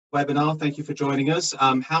webinar. Thank you for joining us.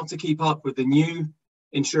 How to keep up with the new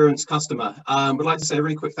insurance customer. Would like to say a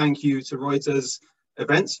really quick thank you to Reuters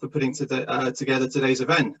events for putting together today's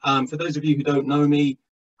event. For those of you who don't know me,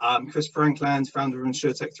 Chris Frankland, founder of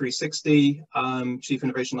InsurTech 360, Chief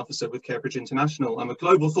Innovation Officer with Cambridge International. I'm a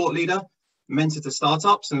global thought leader, mentor to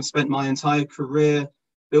startups, and have spent my entire career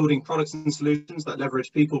building products and solutions that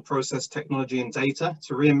leverage people, process, technology, and data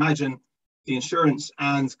to reimagine the insurance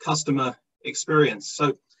and customer experience.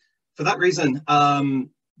 So for that reason,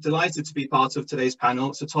 delighted to be part of today's panel.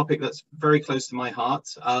 It's a topic that's very close to my heart.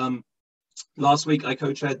 Last week, I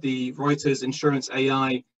co-chaired the Reuters Insurance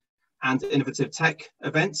AI and Innovative Tech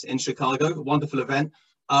event in Chicago, a wonderful event.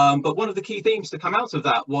 But one of the key themes to come out of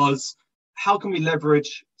that was how can we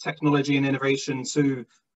leverage technology and innovation to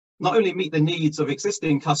not only meet the needs of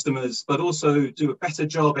existing customers, but also do a better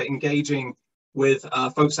job at engaging with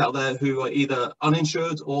folks out there who are either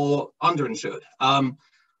uninsured or underinsured.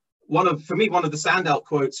 For me, one of the standout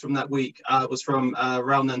quotes from that week was from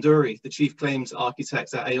Raul Nanduri, the Chief Claims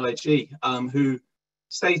Architect at AIG, who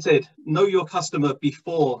stated, "Know your customer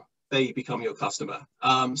before they become your customer."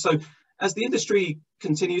 So as the industry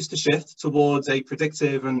continues to shift towards a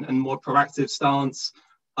predictive and more proactive stance,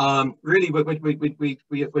 really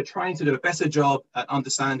we're trying to do a better job at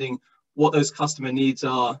understanding what those customer needs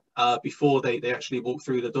are before they actually walk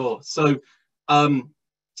through the door. So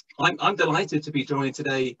I'm delighted to be joined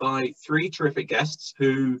today by three terrific guests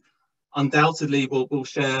who undoubtedly will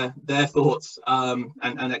share their thoughts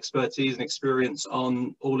and expertise and experience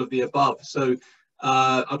on all of the above. So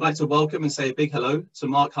I'd like to welcome and say a big hello to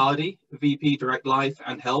Mark Hardy, VP Direct Life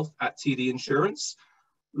and Health at TD Insurance,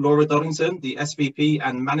 Laura Doddington, the SVP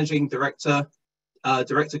and Managing Director,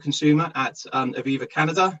 Direct-to-Consumer at Aviva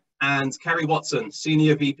Canada, and Cari Watson,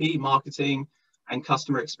 Senior VP Marketing and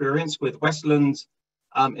Customer Experience with Westland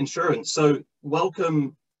Insurance. So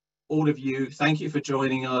welcome all of you. Thank you for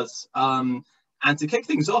joining us. And to kick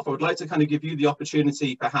things off, I would like to kind of give you the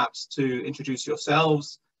opportunity perhaps to introduce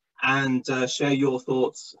yourselves and share your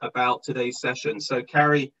thoughts about today's session. So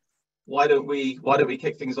Cari, why don't we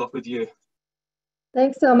kick things off with you?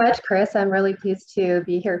 Thanks so much, Chris. I'm really pleased to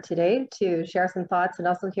be here today to share some thoughts and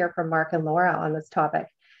also hear from Mark and Laura on this topic.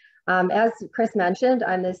 As Chris mentioned,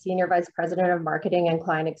 I'm the Senior Vice President of Marketing and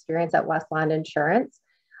Client Experience at Westland Insurance.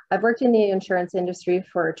 I've worked in the insurance industry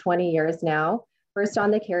for 20 years now, first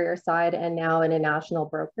on the carrier side and now in a national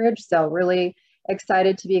brokerage. So really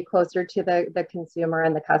excited to be closer to the consumer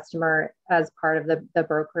and the customer as part of the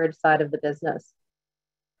brokerage side of the business.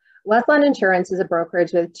 Westland Insurance is a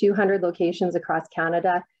brokerage with 200 locations across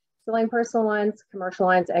Canada, selling personal lines, commercial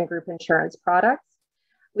lines, and group insurance products.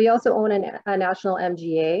 We also own a national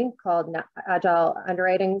MGA called Agile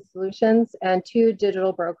Underwriting Solutions and two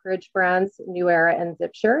digital brokerage brands, New Era and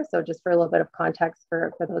ZipSure. So just for a little bit of context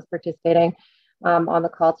for those participating on the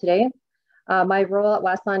call today. My role at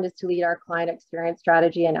Westland is to lead our client experience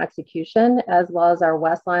strategy and execution, as well as our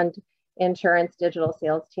Westland Insurance digital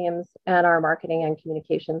sales teams and our marketing and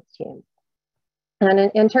communications teams.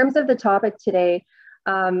 And in terms of the topic today,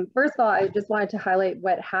 first of all, I just wanted to highlight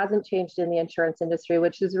what hasn't changed in the insurance industry,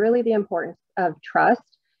 which is really the importance of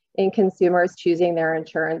trust in consumers choosing their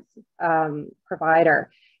insurance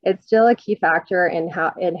provider. It's still a key factor in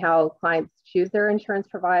how clients choose their insurance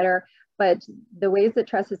provider, but the ways that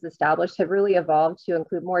trust is established have really evolved to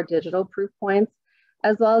include more digital proof points,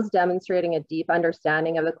 as well as demonstrating a deep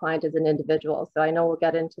understanding of the client as an individual. So I know we'll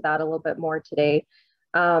get into that a little bit more today.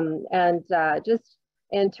 Just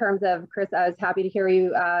in terms of, Chris, I was happy to hear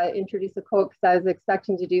you introduce a quote because I was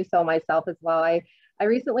expecting to do so myself as well. I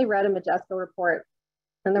recently read a Majesco report,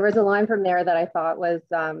 and there was a line from there that I thought was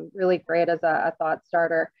really great as a thought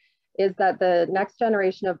starter, is that the next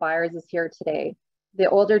generation of buyers is here today. The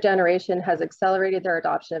older generation has accelerated their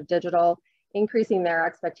adoption of digital, increasing their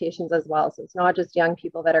expectations as well. So it's not just young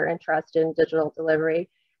people that are interested in digital delivery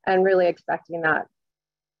and really expecting that.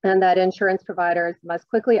 And that insurance providers must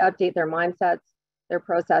quickly update their mindsets, their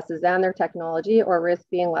processes, and their technology, or risk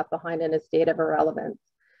being left behind in a state of irrelevance.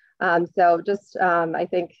 So just, I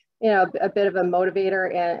think, a bit of a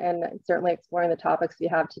motivator and certainly exploring the topics we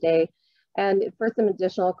have today. And for some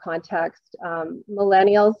additional context,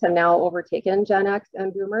 millennials have now overtaken Gen X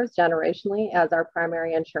and boomers generationally as our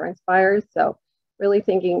primary insurance buyers. So really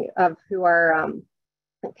thinking of who our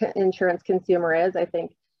insurance consumer is, I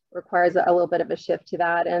think requires a little bit of a shift to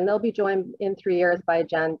that. And they'll be joined in 3 years by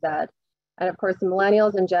Gen Z. And of course, the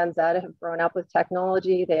millennials and Gen Z have grown up with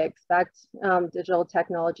technology. They expect digital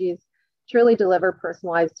technologies to really deliver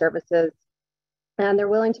personalized services. And they're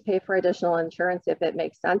willing to pay for additional insurance if it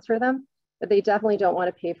makes sense for them, but they definitely don't want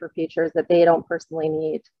to pay for features that they don't personally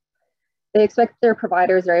need. They expect their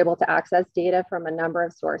providers are able to access data from a number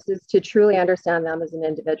of sources to truly understand them as an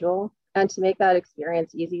individual and to make that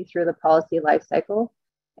experience easy through the policy lifecycle,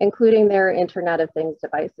 including their Internet of Things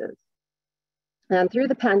devices. And through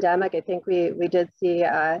the pandemic, I think we did see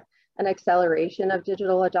an acceleration of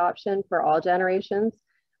digital adoption for all generations,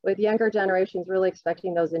 with younger generations really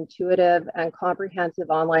expecting those intuitive and comprehensive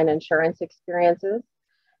online insurance experiences.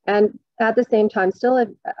 And at the same time, still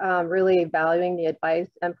really valuing the advice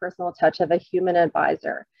and personal touch of a human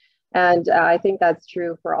advisor. And I think that's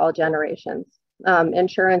true for all generations.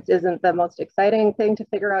 Insurance isn't the most exciting thing to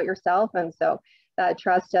figure out yourself. And so that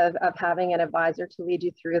trust of having an advisor to lead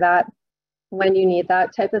you through that when you need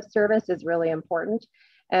that type of service is really important.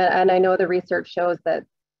 And I know the research shows that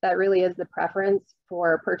that really is the preference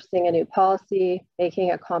for purchasing a new policy, making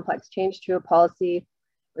a complex change to a policy,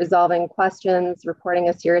 resolving questions, reporting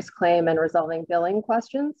a serious claim, and resolving billing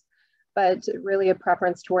questions, but really a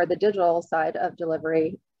preference toward the digital side of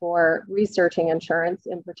delivery for researching insurance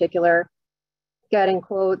in particular, getting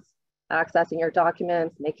quotes, accessing your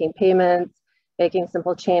documents, making payments, making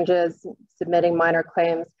simple changes, submitting minor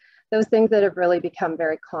claims, those things that have really become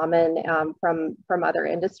very common from other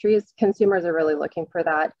industries. Consumers are really looking for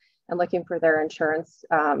that and looking for their insurance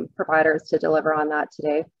providers to deliver on that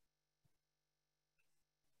today.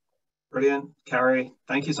 Brilliant, Cari.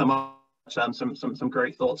 Thank you so much. Some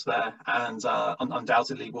great thoughts there, and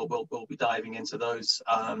undoubtedly we'll be diving into those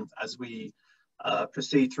as we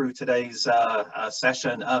proceed through today's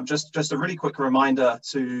session. Just a really quick reminder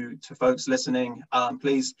to folks listening.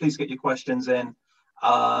 Please get your questions in,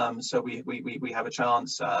 so we have a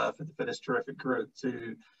chance for this terrific group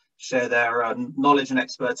to share their knowledge and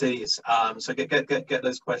expertise. So get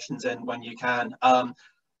those questions in when you can.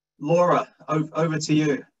 Laura, over to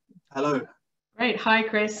you. Hello. Great. Hi,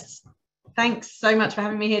 Chris. Thanks so much for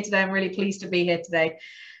having me here today. I'm really pleased to be here today.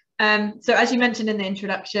 So as you mentioned in the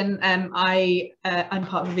introduction, I'm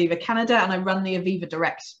part of Aviva Canada, and I run the Aviva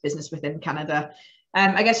Direct business within Canada.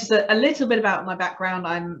 I guess just a little bit about my background.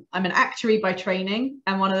 I'm an actuary by training,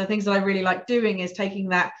 and one of the things that I really like doing is taking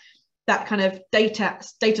that kind of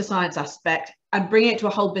data science aspect and bringing it to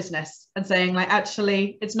a whole business and saying, like,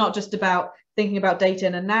 actually, it's not just about thinking about data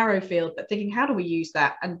in a narrow field, but thinking, how do we use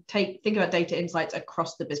that and think about data insights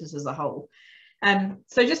across the business as a whole.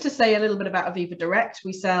 So just to say a little bit about Aviva Direct,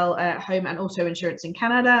 we sell home and auto insurance in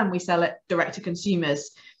Canada, and we sell it direct to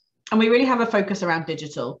consumers. And we really have a focus around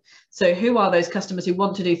digital. So who are those customers who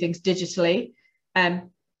want to do things digitally?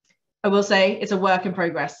 I will say it's a work in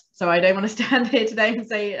progress. So I don't want to stand here today and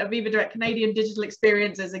say Aviva Direct Canadian digital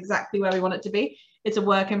experience is exactly where we want it to be. It's a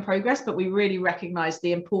work in progress, but we really recognise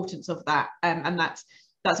the importance of that, and that's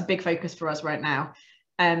a big focus for us right now.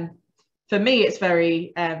 For me, it's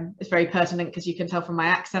very pertinent because you can tell from my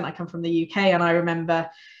accent. I come from the UK, and I remember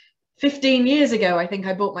 15 years ago, I think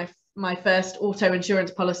I bought my first auto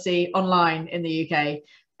insurance policy online in the UK,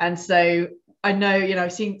 and so I know,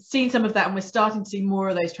 I've seen some of that, and we're starting to see more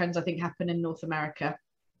of those trends, I think, happen in North America.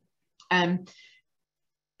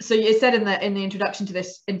 So you said in the introduction to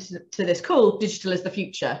this call, digital is the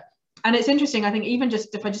future. And it's interesting, I think, even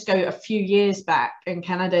just if I just go a few years back in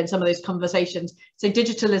Canada and some of those conversations, say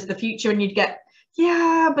digital is the future, and you'd get,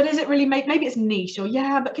 yeah, but is it really, maybe it's niche, or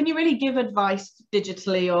yeah, but can you really give advice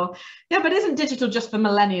digitally, or yeah, but isn't digital just for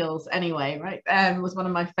millennials anyway, right? Was one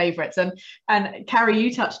of my favorites. And Cari,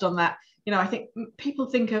 you touched on that. I think people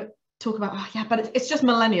talk about, oh yeah, but it's just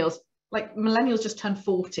millennials. Like, millennials just turned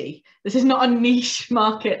 40. This is not a niche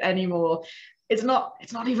market anymore. It's not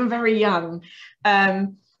even very young.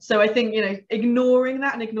 So I think, ignoring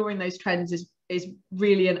that and ignoring those trends is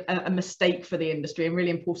really a mistake for the industry, and really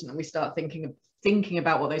important that we start thinking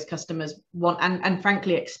about what those customers want and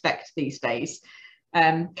frankly expect these days.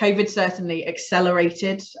 COVID certainly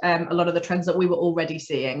accelerated a lot of the trends that we were already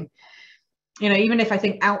seeing. Even if I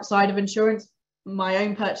think outside of insurance, my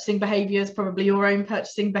own purchasing behaviours, probably your own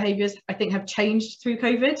purchasing behaviours, I think have changed through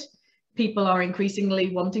COVID. People are increasingly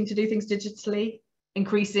wanting to do things digitally,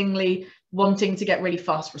 increasingly wanting to get really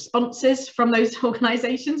fast responses from those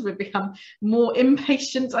organisations. We've become more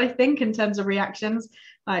impatient, I think, in terms of reactions.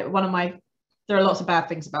 There are lots of bad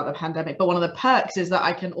things about the pandemic, but one of the perks is that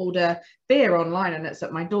I can order beer online and it's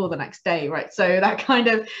at my door the next day, right? So that kind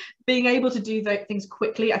of being able to do things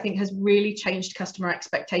quickly, I think, has really changed customer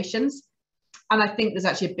expectations. And I think there's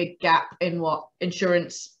actually a big gap in what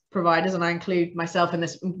insurance providers, and I include myself in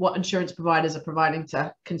this, what insurance providers are providing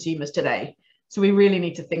to consumers today. So we really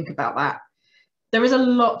need to think about that. There is a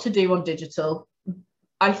lot to do on digital.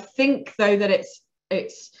 I think, though, that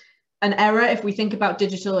it's an error if we think about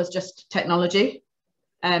digital as just technology.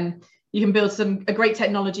 You can build a great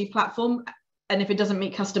technology platform And if it doesn't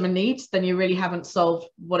meet customer needs, then you really haven't solved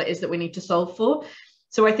what it is that we need to solve for.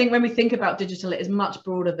 So I think when we think about digital, it is much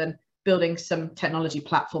broader than building some technology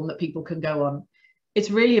platform that people can go on. It's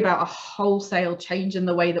really about a wholesale change in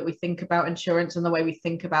the way that we think about insurance and the way we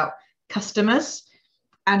think about customers.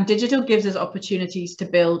 And digital gives us opportunities to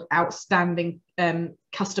build outstanding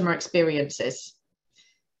customer experiences.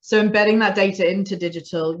 So embedding that data into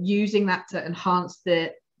digital, using that to enhance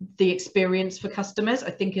the experience for customers, I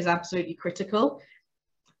think is absolutely critical.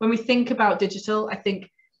 When we think about digital, I think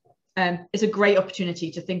it's a great opportunity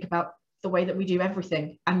to think about the way that we do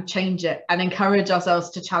everything and change it and encourage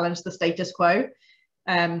ourselves to challenge the status quo.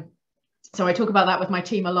 So I talk about that with my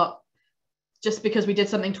team a lot. Just because we did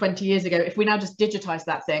something 20 years ago, if we now just digitize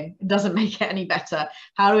that thing, it doesn't make it any better.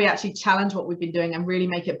 How do we actually challenge what we've been doing and really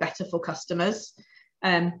make it better for customers?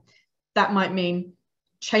 That might mean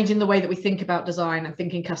changing the way that we think about design and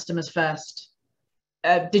thinking customers first.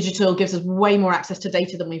 Digital gives us way more access to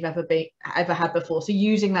data than we've ever had before. So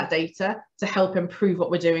using that data to help improve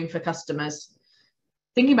what we're doing for customers.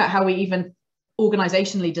 Thinking about how we even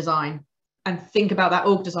organizationally design and think about that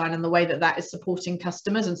org design and the way that that is supporting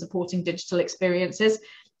customers and supporting digital experiences.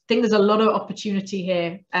 I think there's a lot of opportunity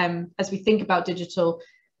here as we think about digital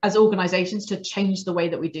as organizations to change the way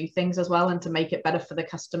that we do things as well and to make it better for the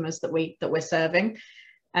customers that we're serving.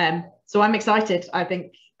 So I'm excited. I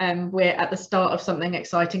think we're at the start of something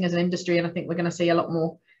exciting as an industry, and I think we're going to see a lot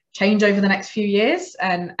more change over the next few years.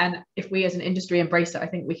 And if we as an industry embrace it, I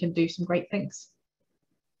think we can do some great things.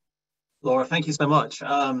 Laura, thank you so much.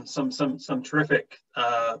 Some terrific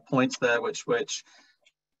points there, which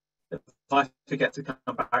if I forget to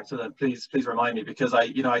come back to them, please remind me, because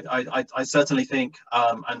I certainly think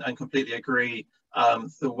and completely agree.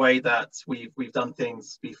 The way that we've done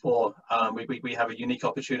things before, we have a unique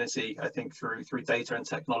opportunity, I think, through data and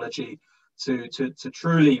technology to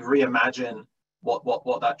truly reimagine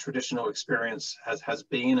what that traditional experience has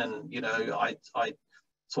been. And I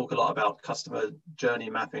talk a lot about customer journey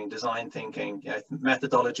mapping, design thinking,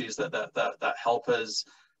 methodologies that help us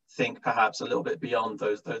think perhaps a little bit beyond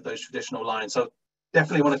those traditional lines. So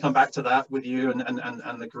definitely want to come back to that with you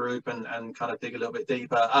and the group and kind of dig a little bit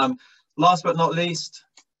deeper. Last but not least,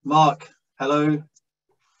 Mark, hello.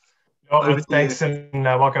 Thanks and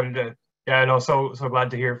welcome to. So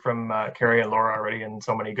glad to hear from Cari and Laura already, and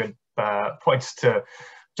so many good points to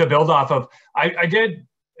build off of. I did.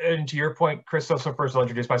 And to your point, Chris, so first I'll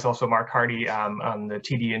introduce myself. So Mark Hardy on the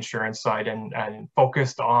TD insurance side and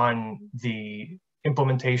focused on the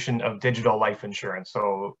implementation of digital life insurance.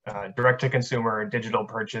 So direct-to-consumer digital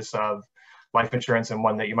purchase of life insurance, and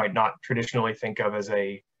one that you might not traditionally think of as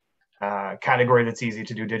a category that's easy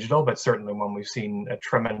to do digital, but certainly one we've seen a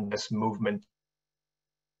tremendous movement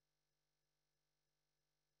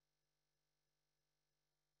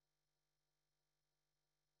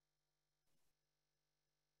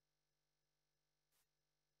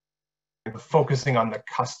focusing on the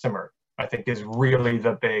customer, I think, is really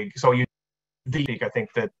the big. So I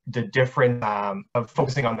think that the difference of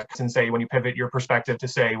focusing on the, and say, when you pivot your perspective to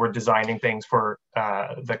say we're designing things for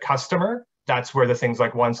the customer, that's where the things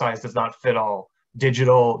like one size does not fit all.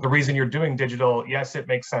 Digital, the reason you're doing digital, yes, it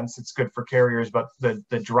makes sense, it's good for carriers, but the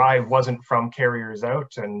drive wasn't from carriers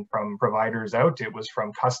out and from providers out, it was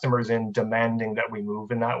from customers in demanding that we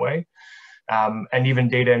move in that way. And even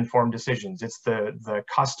data-informed decisions. It's the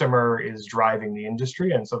customer is driving the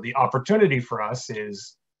industry. And so the opportunity for us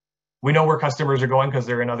is, we know where customers are going because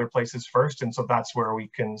they're in other places first. And so that's where we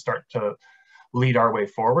can start to lead our way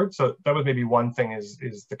forward. So that was maybe one thing,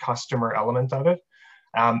 is the customer element of it.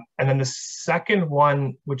 And then the second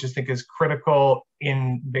one, which I think is critical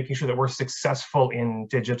in making sure that we're successful in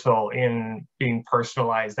digital, in being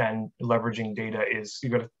personalized and leveraging data, is you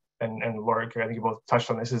got to, and Laura, I think you both touched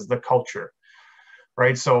on this, is the culture,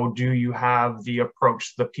 right? So do you have the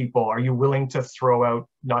approach, the people? Are you willing to throw out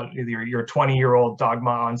not your 20-year-old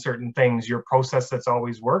dogma on certain things, your process that's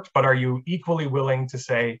always worked, but are you equally willing to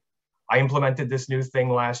say, I implemented this new thing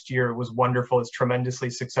last year, it was wonderful, it's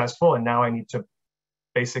tremendously successful, and now I need to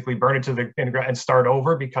basically burn it to the ground and start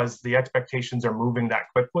over because the expectations are moving that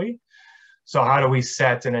quickly. So how do we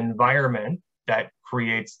set an environment that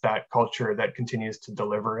creates that culture that continues to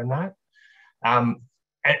deliver in that?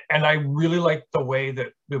 And I really like the way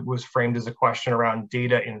that it was framed as a question around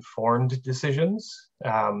data-informed decisions.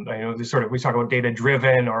 I know this we talk about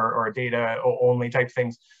data-driven or data-only type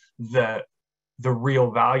things. The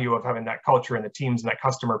real value of having that culture and the teams and that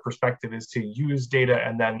customer perspective is to use data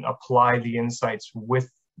and then apply the insights with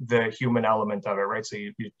the human element of it, right? So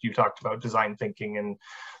you talked about design thinking and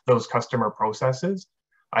those customer processes.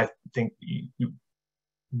 I think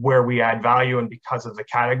where we add value, and because of the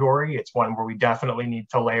category, it's one where we definitely need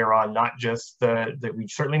to layer on not just we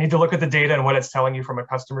certainly need to look at the data and what it's telling you from a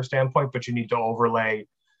customer standpoint, but you need to overlay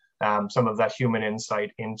some of that human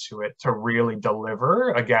insight into it to really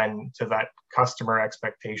deliver, again, to that customer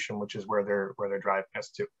expectation, which is where they're driving us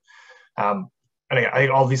to. And I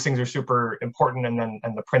think all these things are super important, and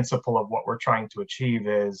the principle of what we're trying to achieve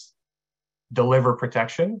is deliver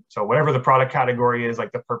protection. So whatever the product category is,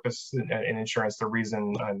 like the purpose in insurance, the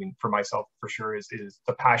reason, I mean, for myself for sure is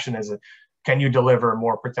the passion is, can you deliver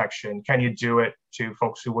more protection? Can you do it to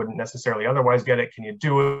folks who wouldn't necessarily otherwise get it? Can you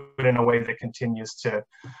do it in a way that continues to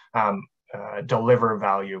deliver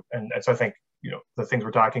value? And so I think, the things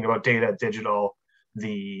we're talking about, data, digital,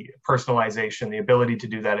 the personalization, the ability to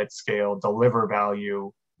do that at scale, deliver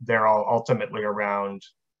value, they're all ultimately around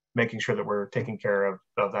making sure that we're taking care of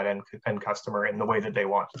that end customer in the way that they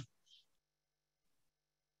want.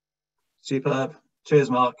 Superb.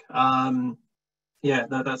 Cheers, Mark. Yeah,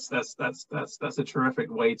 no, that's a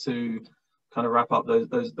terrific way to kind of wrap up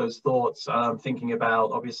those thoughts. Thinking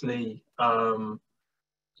about, obviously, how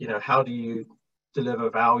do you deliver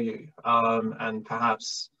value, and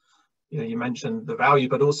perhaps you mentioned the value,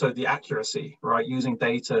 but also the accuracy, right? Using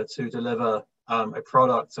data to deliver a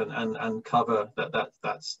product and cover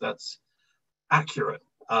that's accurate,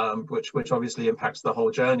 which obviously impacts the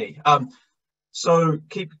whole journey. So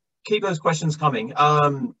keep those questions coming.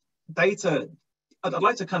 Data. I'd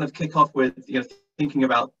like to kind of kick off with thinking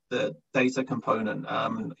about the data component.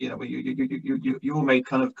 You all made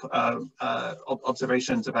kind of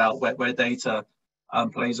observations about where data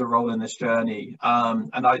plays a role in this journey.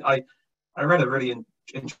 And I read a really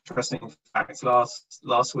interesting fact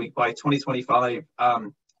last week. By 2025,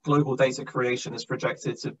 global data creation is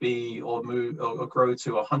projected to be or grow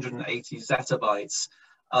to 180 zettabytes.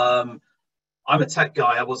 I'm a tech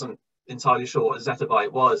guy. I wasn't entirely sure what a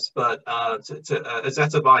zettabyte was, but a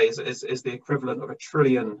zettabyte is the equivalent of 1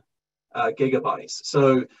 trillion gigabytes.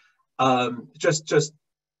 So just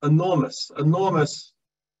enormous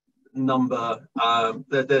number.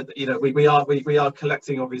 We are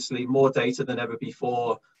collecting obviously more data than ever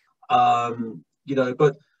before.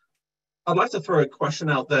 But I'd like to throw a question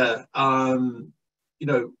out there.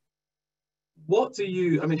 What do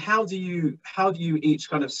you? I mean, how do you each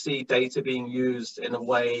kind of see data being used in a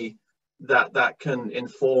way that can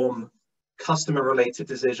inform customer related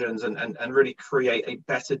decisions and really create a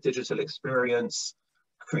better digital experience,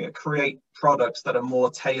 create products that are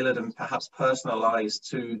more tailored and perhaps personalized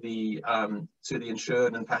to the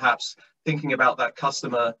insured, and perhaps thinking about that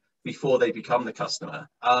customer before they become the customer?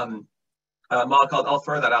 Mark, I'll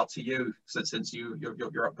throw that out to you since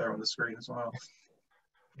you're up there on the screen as well.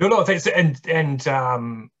 No, thanks. And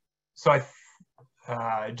so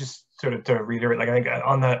I just sort of to reiterate, like I think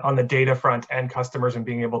on the data front and customers and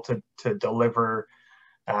being able to deliver,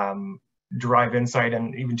 drive insight,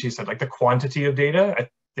 and even she said like the quantity of data, I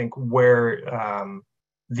think where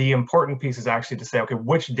the important piece is actually to say, okay,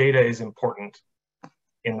 which data is important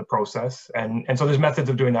in the process, and so there's methods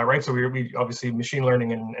of doing that, right? So we obviously machine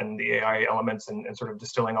learning and the AI elements and sort of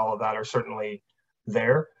distilling all of that are certainly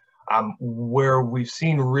there. Where we've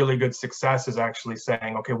seen really good success is actually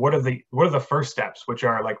saying, okay, what are the first steps, which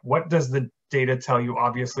are like, what does the data tell you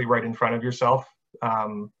obviously right in front of yourself?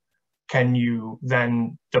 Can you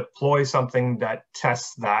then deploy something that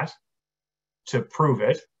tests that to prove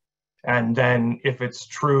it? And then if it's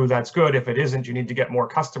true, that's good. If it isn't, you need to get more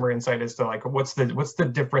customer insight as to like, what's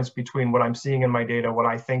the difference between what I'm seeing in my data, what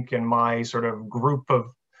I think in my sort of group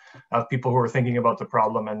of people who are thinking about the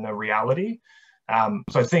problem, and the reality.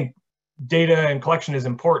 So I think data and collection is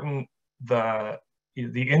important. The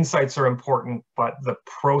insights are important, but the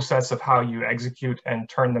process of how you execute and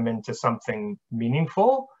turn them into something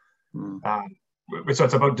meaningful. So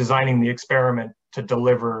it's about designing the experiment to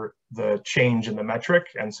deliver the change in the metric.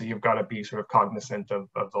 And so you've got to be sort of cognizant of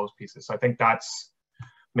those pieces. So I think that's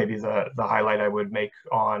maybe the highlight I would make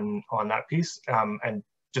on that piece. And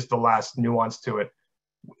just the last nuance to it,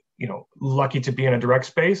 lucky to be in a direct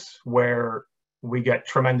space where we get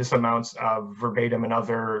tremendous amounts of verbatim and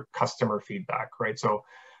other customer feedback, right? So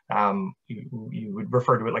you would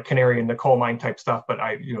refer to it like canary in the coal mine type stuff, but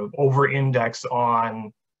I over-index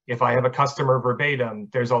on, if I have a customer verbatim,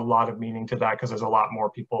 there's a lot of meaning to that, because there's a lot more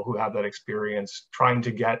people who have that experience. Trying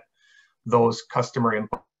to get those customer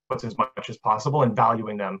inputs as much as possible and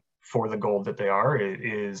valuing them for the gold that they are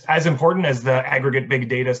is as important as the aggregate big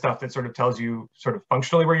data stuff that sort of tells you sort of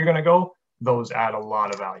functionally where you're going to go. Those add a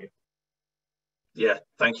lot of value. Yeah,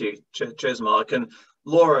 thank you. Cheers, Mark. And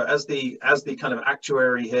Laura, as the kind of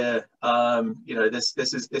actuary here, you know, this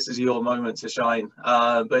is your moment to shine.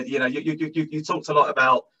 But you know, you talked a lot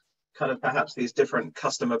about kind of perhaps these different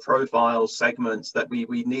customer profile segments that we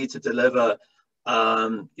need to deliver,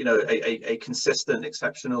 you know, a consistent,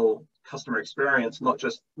 exceptional customer experience, not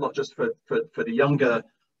just for the younger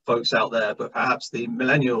folks out there, but perhaps the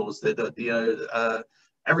millennials,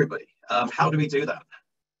 everybody. How do we do that?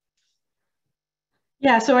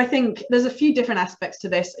 Yeah, so I think there's a few different aspects to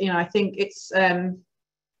this. You know, I think it's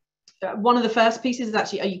one of the first pieces is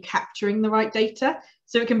actually, are you capturing the right data?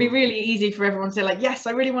 So it can be really easy for everyone to say like, yes,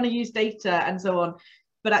 I really want to use data and so on.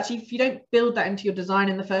 But actually, if you don't build that into your design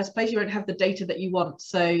in the first place, you won't have the data that you want.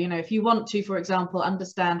 So, you know, if you want to, for example,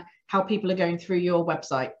 understand how people are going through your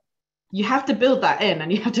website, you have to build that in,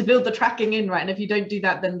 and you have to build the tracking in, right? And if you don't do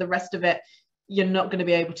that, then the rest of it, you're not going to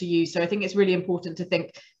be able to use. So I think it's really important to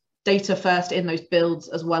think data first in those builds,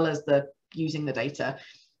 as well as the using the data.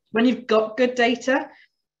 When you've got good data,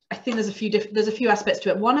 I think there's a few aspects to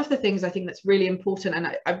it. One of the things I think that's really important, and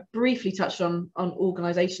I briefly touched on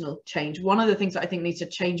organizational change. One of the things that I think needs to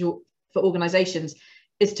change for organizations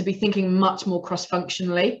is to be thinking much more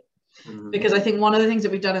cross-functionally. Because I think one of the things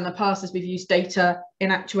that we've done in the past is we've used data in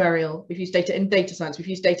actuarial, we've used data in data science, we've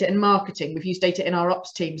used data in marketing, we've used data in our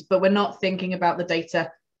ops teams, but we're not thinking about the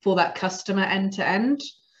data for that customer end to end.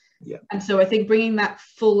 Yeah. And so I think bringing that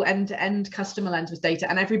full end-to-end customer lens with data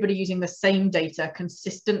and everybody using the same data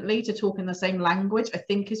consistently to talk in the same language, I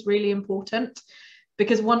think is really important.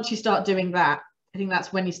 Because once you start doing that, I think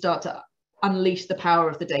that's when you start to unleash the power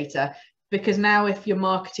of the data. Because now if your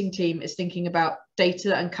marketing team is thinking about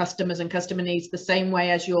data and customers and customer needs the same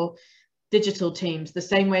way as your digital teams, the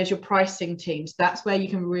same way as your pricing teams, that's where you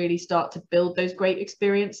can really start to build those great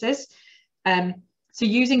experiences. So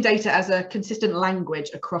using data as a consistent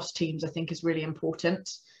language across teams, I think, is really important.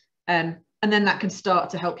 And then that can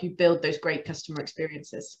start to help you build those great customer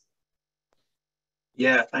experiences.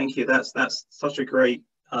 Yeah, thank you. That's such a great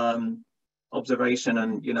observation.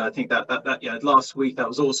 And, you know, I think that yeah, last week, that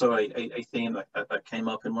was also a theme that came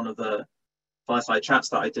up in one of the fireside chats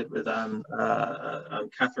that I did with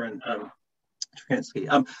Catherine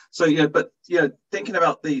so yeah, but yeah, thinking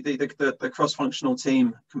about the cross-functional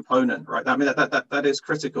team component, right? I mean, that is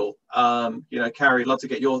critical. You know, Cari, I'd love to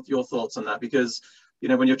get your thoughts on that, because, you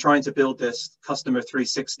know, when you're trying to build this customer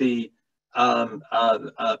 360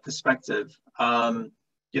 perspective,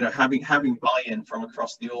 you know, having buy-in from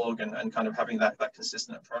across the org and kind of having that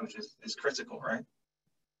consistent approach is critical, right?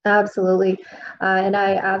 Absolutely. And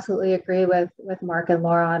I absolutely agree with Mark and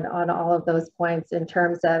Laura on all of those points in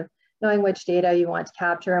terms of knowing which data you want to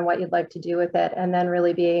capture and what you'd like to do with it, and then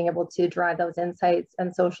really being able to drive those insights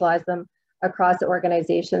and socialize them across the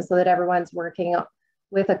organization so that everyone's working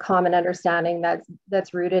with a common understanding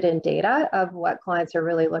that's rooted in data of what clients are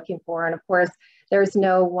really looking for. And of course, there's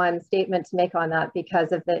no one statement to make on that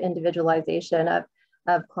because of the individualization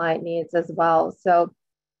of client needs as well. So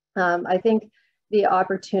I think the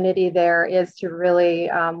opportunity there is to really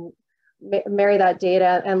marry that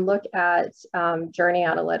data and look at journey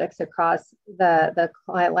analytics across the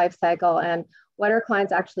client life cycle, and what are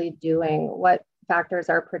clients actually doing, what factors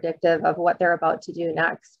are predictive of what they're about to do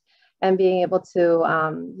next, and being able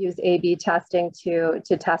to use A/B testing to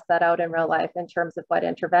test that out in real life in terms of what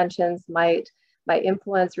interventions might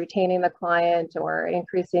influence retaining the client or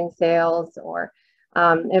increasing sales or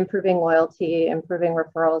improving loyalty, improving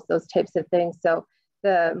referrals, those types of things. So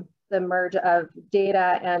the merge of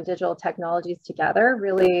data and digital technologies together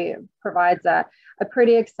really provides a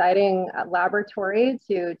pretty exciting laboratory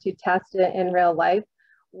to test it in real life,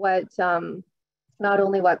 what not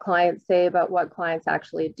only what clients say, but what clients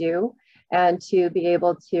actually do, and to be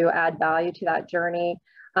able to add value to that journey,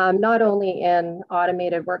 not only in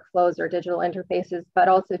automated workflows or digital interfaces, but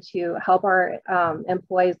also to help our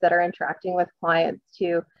employees that are interacting with clients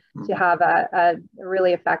to have a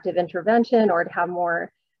really effective intervention, or to have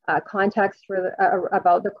more context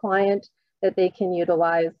about the client that they can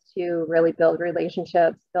utilize to really build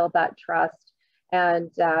relationships, build that trust.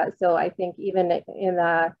 And so I think even in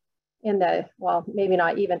the, well, maybe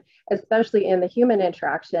not even, especially in the human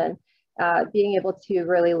interaction, being able to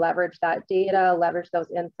really leverage that data, leverage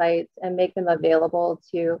those insights, and make them available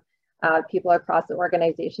to people across the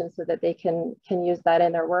organization so that they can use that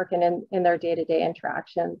in their work and in their day-to-day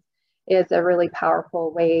interactions is a really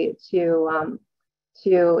powerful way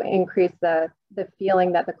to increase the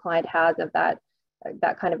feeling that the client has of that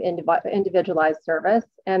kind of individualized service,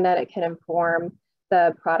 and that it can inform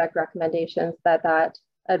the product recommendations that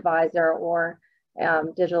advisor or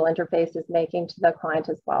digital interface is making to the client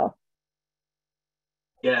as well.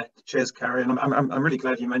 Yeah, cheers, Cari. And I'm really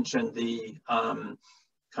glad you mentioned the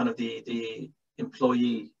kind of the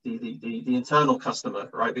employee, the internal customer,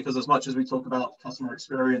 right? Because as much as we talk about customer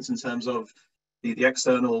experience in terms of the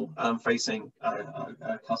external facing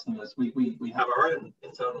customers, we have our own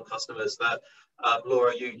internal customers that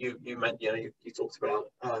Laura, you meant, you talked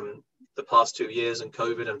about the past 2 years and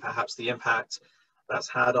COVID and perhaps the impact that's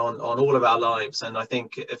had on all of our lives. And I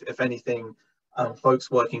think if anything, folks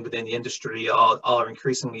working within the industry are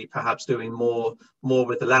increasingly perhaps doing more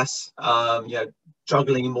with less,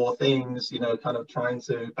 juggling more things, kind of trying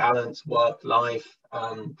to balance work life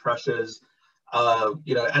pressures, and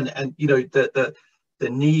the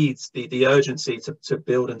needs, the urgency to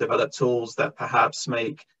build and develop tools that perhaps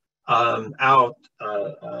make our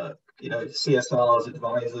CSRs,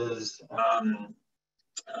 advisors,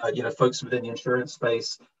 folks within the insurance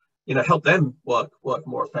space, help them work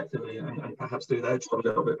more effectively and perhaps do their job a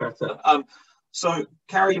little bit better. So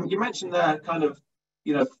Cari, you mentioned there kind of,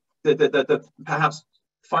 the perhaps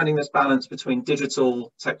finding this balance between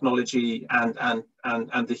digital technology and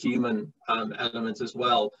the human element as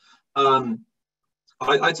well.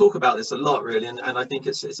 I talk about this a lot, really, and I think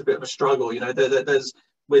it's a bit of a struggle. There's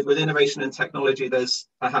with innovation and technology, there's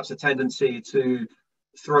perhaps a tendency to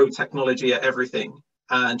throw technology at everything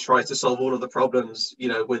and try to solve all of the problems,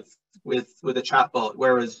 with a chatbot.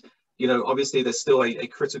 Whereas, obviously there's still a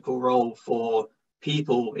critical role for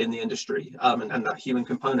people in the industry, and that human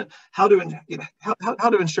component. How do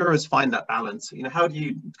insurers find that balance? How do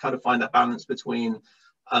you kind of find that balance between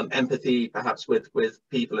empathy, perhaps with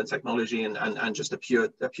people and technology, and just a pure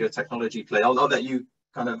technology play? I'll let you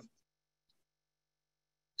kind of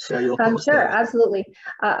share your thoughts. Sure, absolutely.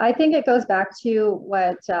 I think it goes back to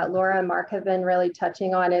what Laura and Mark have been really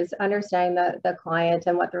touching on, is understanding the client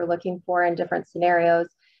and what they're looking for in different scenarios.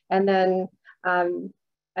 And then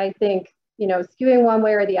I think, skewing one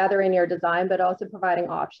way or the other in your design, but also providing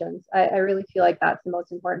options. I really feel like that's the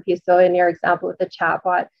most important piece. So in your example with the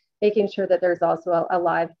chatbot, making sure that there's also a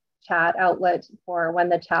live chat outlet for when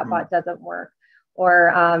the chatbot doesn't work,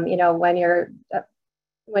 or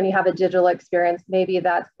when you have a digital experience, maybe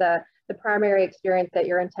that's the primary experience that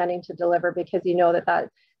you're intending to deliver, because that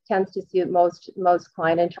tends to suit most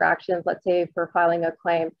client interactions, let's say for filing a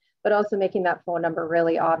claim, but also making that phone number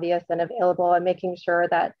really obvious and available, and making sure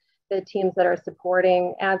that the teams that are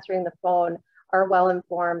supporting answering the phone are well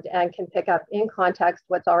informed and can pick up in context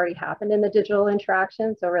what's already happened in the digital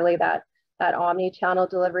interaction. So really that omni-channel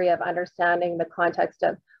delivery of understanding the context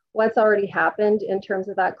of what's already happened in terms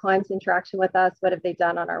of that client's interaction with us. What have they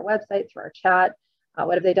done on our website through our chat?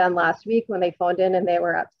 What have they done last week when they phoned in and they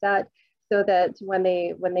were upset? So that when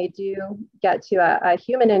they do get to a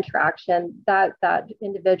human interaction, that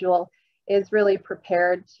individual is really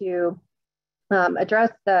prepared to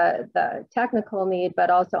address the technical need, but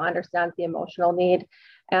also understands the emotional need.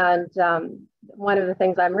 And one of the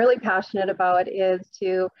things I'm really passionate about is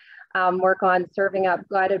to work on serving up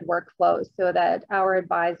guided workflows, so that our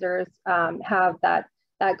advisors have that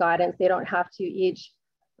guidance. They don't have to each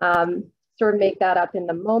sort of make that up in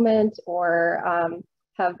the moment, or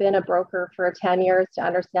have been a broker for 10 years to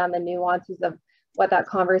understand the nuances of what that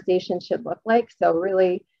conversation should look like. So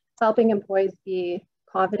really helping employees be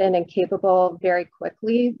confident and capable very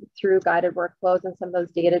quickly through guided workflows and some of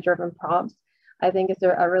those data-driven prompts, I think is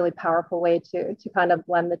a really powerful way to kind of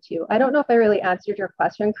blend the two. I don't know if I really answered your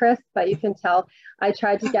question, Chris, but you can tell I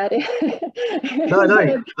tried to get it. No.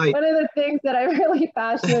 One of the things that I'm really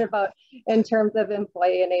passionate about in terms of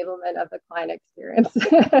employee enablement of the client experience.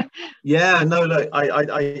 Yeah, no, look,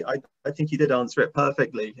 I think you did answer it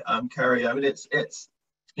perfectly, Cari. I mean, it's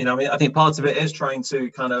I think part of it is trying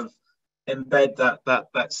to kind of embed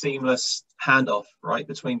that seamless handoff, right,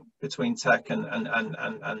 between tech and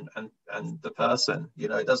the person.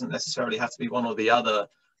 It doesn't necessarily have to be one or the other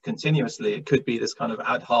continuously. It could be this kind of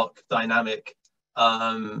ad hoc dynamic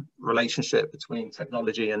relationship between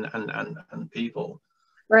technology and people.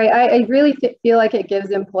 Right. I really feel like it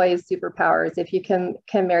gives employees superpowers if you can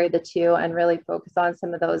marry the two and really focus on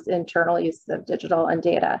some of those internal uses of digital and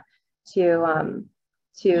data to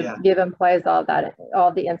give employees all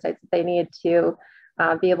the insights that they need to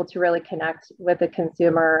be able to really connect with the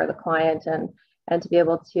consumer or the client, and to be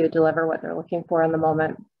able to deliver what they're looking for in the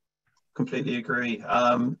moment. Completely agree.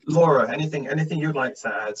 Laura, anything you'd like to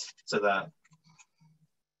add to that?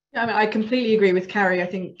 Yeah, I mean, I completely agree with Cari. I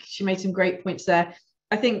think she made some great points there.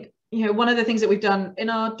 I think, one of the things that we've done in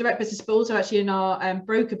our direct business, but also actually in our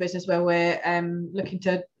broker business, where we're looking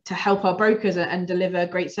to help our brokers and deliver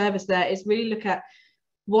great service there, is really look at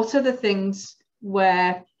what are the things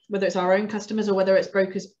where, whether it's our own customers or whether it's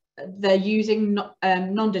brokers they're using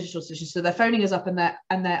non-digital solutions. So they're phoning us up and they're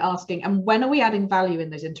asking, and when are we adding value in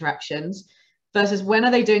those interactions, versus when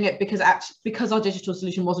are they doing it because our digital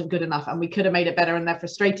solution wasn't good enough and we could have made it better, and they're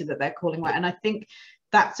frustrated that they're calling right. And I think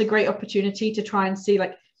that's a great opportunity to try and see,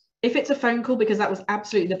 like, if it's a phone call because that was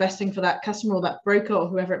absolutely the best thing for that customer or that broker or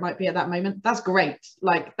whoever it might be at that moment, that's great.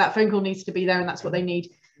 Like, that phone call needs to be there and that's what they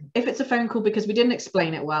need. If it's a phone call because we didn't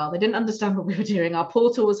explain it well, they didn't understand what we were doing, our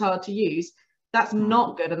portal was hard to use, that's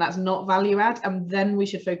not good and that's not value add. And then we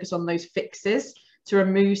should focus on those fixes to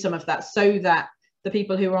remove some of that, so that the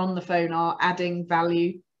people who are on the phone are adding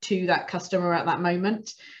value to that customer at that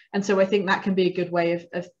moment. And so I think that can be a good way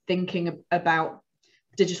of thinking about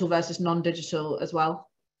digital versus non-digital as well.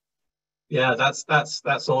 Yeah,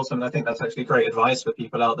 that's awesome. I think that's actually great advice for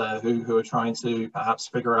people out there who are trying to perhaps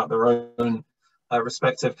figure out their own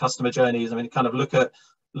respective customer journeys. I mean, kind of look at,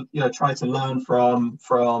 try to learn from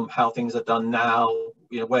how things are done now,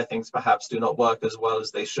 where things perhaps do not work as well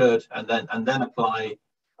as they should, and then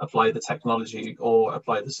apply the technology or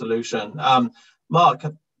apply the solution. Mark,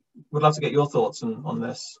 would love to get your thoughts on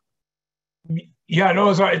this. Yeah,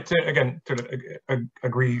 no, so again, to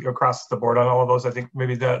agree across the board on all of those. I think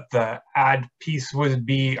maybe the add piece would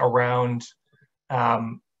be around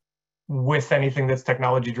with anything that's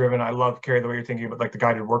technology driven. I love, Cari, the way you're thinking about like the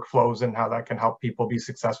guided workflows and how that can help people be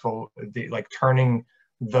successful. Like turning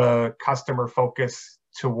the customer focus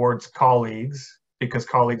towards colleagues, because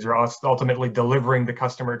colleagues are ultimately delivering the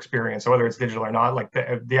customer experience. So whether it's digital or not, like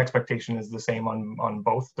the expectation is the same on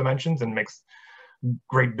both dimensions, and makes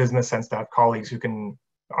great business sense to have colleagues who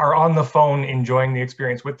are on the phone enjoying the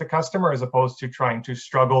experience with the customer, as opposed to trying to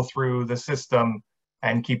struggle through the system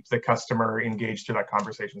and keep the customer engaged through that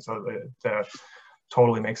conversation. So it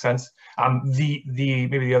totally makes sense. Maybe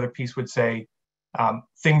the other piece would say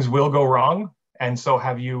things will go wrong, and so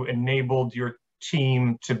have you enabled your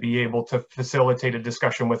team to be able to facilitate a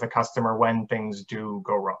discussion with a customer when things do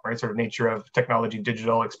go wrong, right? Sort of nature of technology,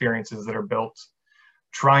 digital experiences that are built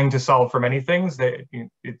trying to solve for many things,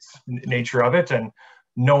 it's nature of it, and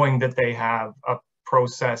knowing that they have a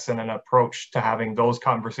process and an approach to having those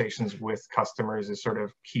conversations with customers is sort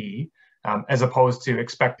of key, as opposed to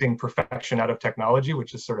expecting perfection out of technology,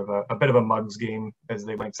 which is sort of a bit of a mug's game, as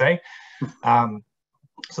they might say.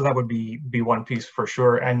 So that would be one piece for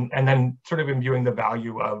sure, and then sort of imbuing the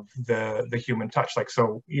value of the human touch. Like,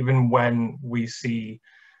 so even when we see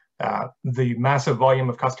the massive volume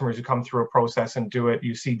of customers who come through a process and do it,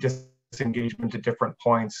 you see disengagement at different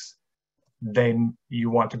points, then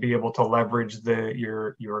you want to be able to leverage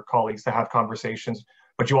your colleagues to have conversations.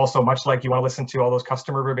 But you also, much like you want to listen to all those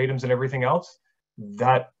customer verbatims and everything else,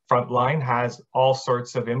 that front line has all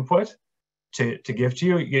sorts of input to give to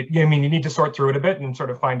you. I mean, you need to sort through it a bit and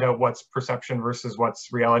sort of find out what's perception versus what's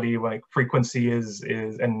reality. Like, frequency is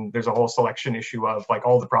and there's a whole selection issue of like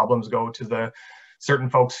all the problems go to the certain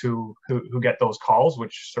folks who get those calls,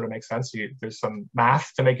 which sort of makes sense. There's some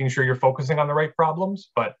math to making sure you're focusing on the right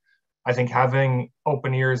problems, but I think having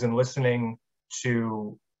open ears and listening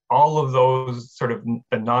to all of those sort of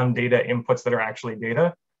the non-data inputs that are actually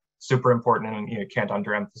data, super important, and you can't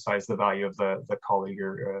underemphasize the value of the colleague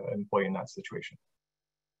or employee in that situation.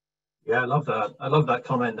 Yeah, I love that. I love that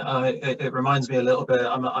comment. It reminds me a little bit.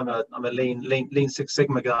 I'm a lean Six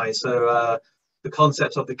Sigma guy, so the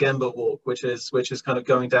concept of the Gemba walk, which is kind of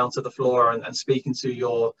going down to the floor and speaking to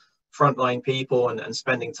your frontline people and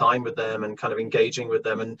spending time with them and kind of engaging with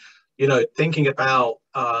them, and thinking about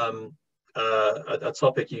a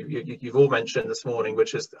topic you've all mentioned this morning,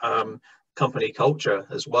 which is company culture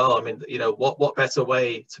as well. I mean, what better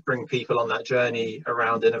way to bring people on that journey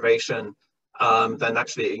around innovation than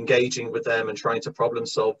actually engaging with them and trying to problem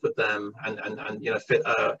solve with them and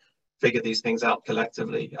figure these things out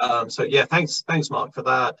collectively. So yeah, thanks Mark for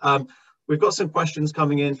that. We've got some questions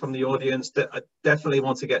coming in from the audience that I definitely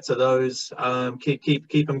want to get to those.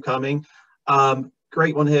 Keep them coming.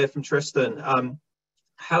 Great one here from Tristan.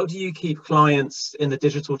 How do you keep clients in the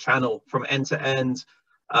digital channel from end to end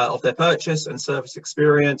of their purchase and service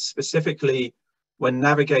experience, specifically when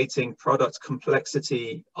navigating product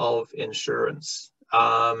complexity of insurance?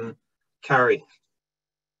 Cari, I'd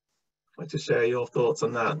like to share your thoughts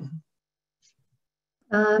on that.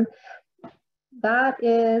 That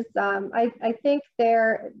is, I think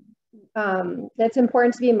it's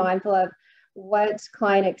important to be mindful of what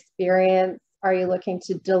client experience are you looking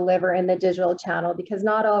to deliver in the digital channel, because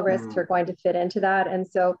not all risks are going to fit into that. And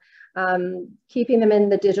so keeping them in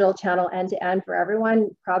the digital channel end to end for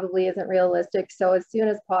everyone probably isn't realistic. So as soon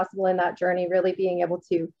as possible in that journey, really being able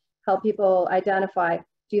to help people identify,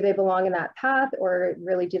 do they belong in that path, or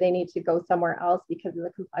really do they need to go somewhere else because of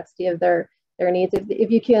the complexity of their their needs.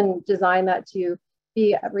 If you can design that to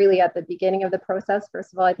be really at the beginning of the process,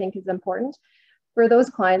 first of all, I think is important. For those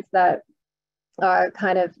clients that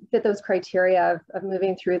kind of fit those criteria of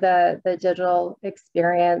moving through the digital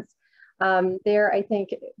experience, there, I think,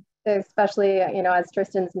 especially, you know, as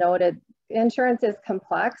Tristan's noted, insurance is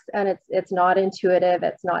complex and it's not intuitive.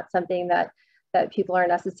 It's not something that people are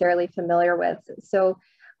necessarily familiar with. So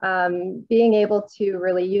being able to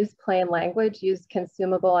really use plain language, use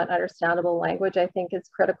consumable and understandable language, I think is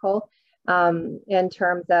critical in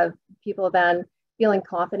terms of people then feeling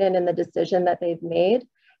confident in the decision that they've made,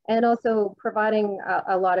 and also providing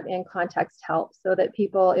a lot of in-context help so that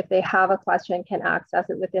people, if they have a question, can access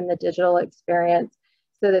it within the digital experience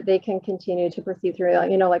so that they can continue to proceed through,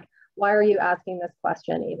 you know, like, why are you asking this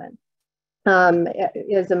question even?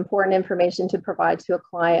 Is important information to provide to a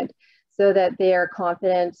client so that they are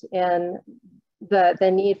confident in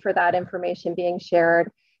the need for that information being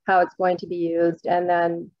shared, how it's going to be used, and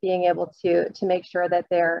then being able to make sure that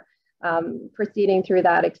they're proceeding through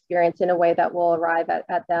that experience in a way that will arrive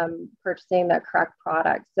at them purchasing the correct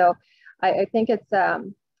product. So I think it's,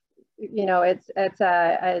 you know, it's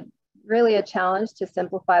really a challenge to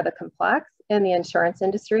simplify the complex in the insurance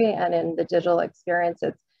industry, and in the digital experience,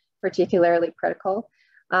 it's particularly critical.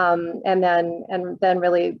 And then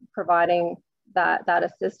really providing that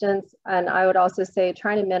assistance. And I would also say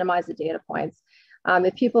trying to minimize the data points.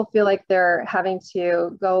 If people feel like they're having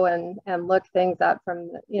to go and look things up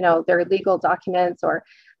from, you know, their legal documents, or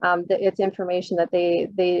it's information that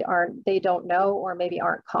they don't know, or maybe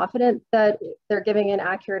aren't confident that they're giving an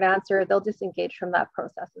accurate answer, they'll disengage from that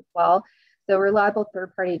process as well. So reliable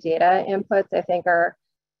third-party data inputs, I think, are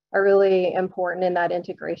really important in that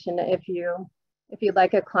integration if you'd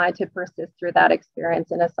like a client to persist through that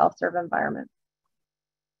experience in a self-serve environment.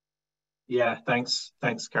 Yeah, thanks,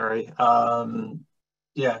 Cari.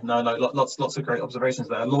 Yeah, no, lots of great observations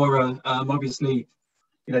there. Laura, obviously,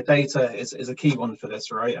 you know, data is a key one for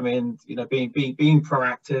this, right? I mean, you know, being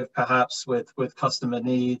proactive perhaps with customer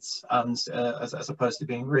needs, as opposed to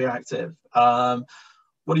being reactive.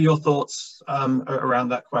 What are your thoughts around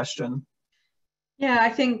that question? Yeah, I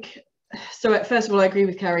think so. First of all, I agree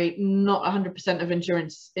with Cari. Not 100% of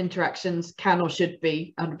insurance interactions can or should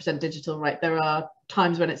be 100% digital, right? There are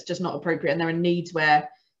times when it's just not appropriate, and there are needs where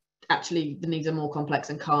actually the needs are more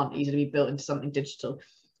complex and can't easily be built into something digital.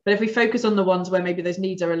 But if we focus on the ones where maybe those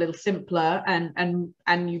needs are a little simpler and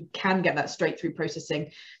you can get that straight through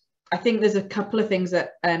processing, I think there's a couple of things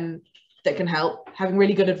that can help. Having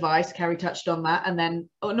really good advice, Cari touched on that, and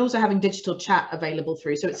also having digital chat available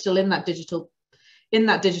through, so it's still in that digital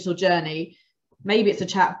journey. Maybe it's a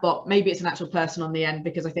chat bot, maybe it's an actual person on the end,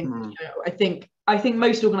 because I think you know, I think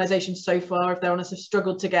most organizations so far, if they're honest, have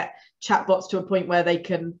struggled to get chatbots to a point where they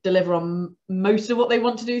can deliver on most of what they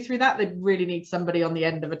want to do through that. They really need somebody on the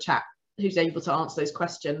end of a chat who's able to answer those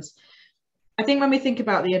questions. I think when we think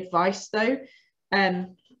about the advice though,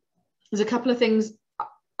 there's a couple of things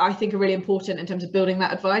I think are really important in terms of building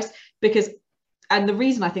that advice, and the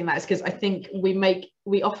reason I think that is because I think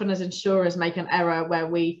we often as insurers make an error where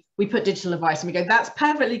we put digital advice and we go, that's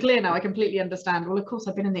perfectly clear now, I completely understand. Well, of course,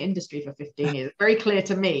 I've been in the industry for 15 years. It's very clear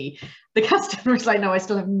to me. The customer is like, no, I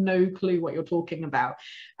still have no clue what you're talking about.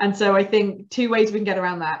 And so I think two ways we can get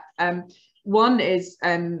around that. One is,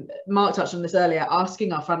 Mark touched on this earlier,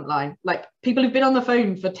 asking our frontline, like people who've been on the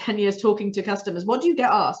phone for 10 years talking to customers, what do you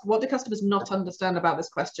get asked? What do customers not understand about this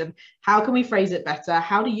question? How can we phrase it better?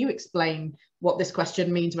 How do you explain what this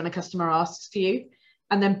question means when a customer asks to you?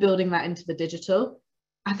 And then building that into the digital.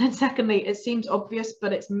 And then secondly, it seems obvious,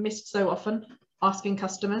 but it's missed so often, asking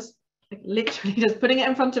customers, like literally just putting it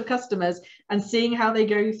in front of customers and seeing how they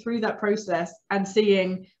go through that process and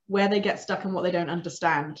seeing where they get stuck and what they don't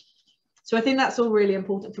understand. So I think that's all really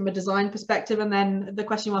important from a design perspective. And then the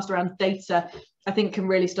question you asked around data, I think can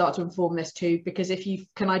really start to inform this too, because if you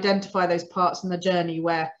can identify those parts in the journey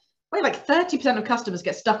where like 30% of customers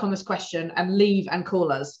get stuck on this question and leave and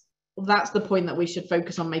call us, well, that's the point that we should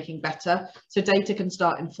focus on making better. So data can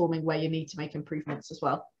start informing where you need to make improvements as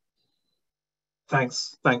well.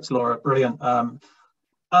 Thanks, Laura. Brilliant.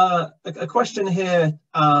 A question here,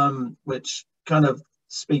 which kind of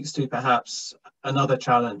speaks to perhaps another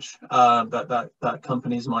challenge that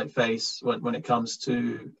companies might face when it comes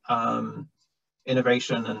to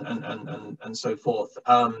innovation and so forth.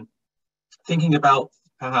 Thinking about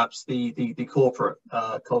perhaps the corporate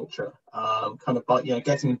culture, kind of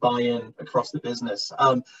getting buy-in across the business.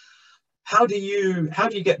 How do you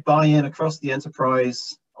get buy-in across the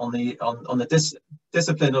enterprise on the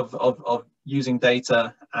discipline of using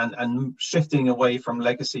data and shifting away from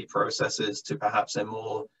legacy processes to perhaps a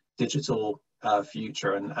more digital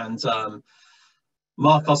future? And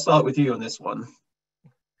Mark, I'll start with you on this one.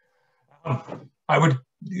 I would,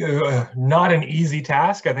 not an easy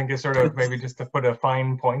task, I think, is sort of maybe just to put a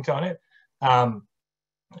fine point on it.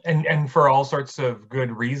 And for all sorts of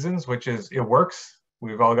good reasons, which is it works.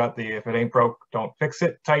 We've all got the if it ain't broke, don't fix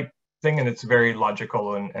it type thing, and it's very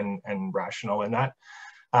logical and rational in that.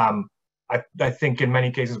 I think in many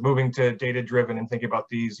cases, moving to data-driven and thinking about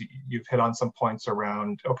these, you've hit on some points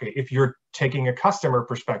around, okay, if you're taking a customer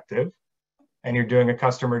perspective and you're doing a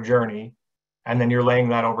customer journey, and then you're laying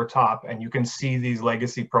that over top, and you can see these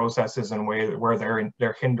legacy processes and where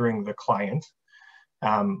they're hindering the client,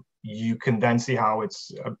 you can then see how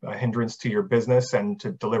it's a hindrance to your business and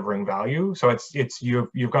to delivering value. So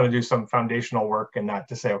you've got to do some foundational work in that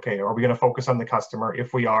to say, okay, are we going to focus on the customer?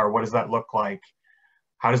 If we are, what does that look like?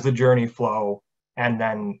 How does the journey flow? And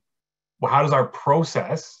then, well, how does our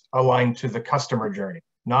process align to the customer journey?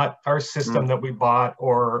 Not our system that we bought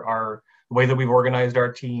or the way that we've organized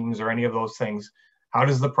our teams or any of those things. How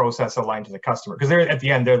does the process align to the customer? Because at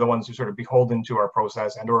the end, they're the ones who sort of beholden to our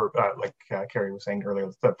process, and or like Cari was saying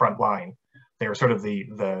earlier, the front line. They're sort of they're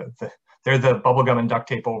the bubblegum and duct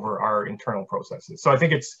tape over our internal processes. So I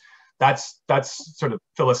think that's sort of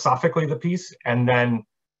philosophically the piece, and then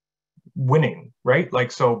winning, right?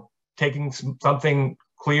 Like, so taking something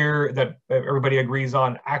clear that everybody agrees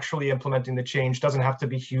on, actually implementing the change doesn't have to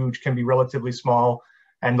be huge, can be relatively small,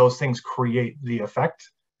 and those things create the effect.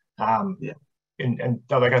 And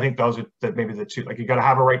like, I think those are maybe the two, like, you got to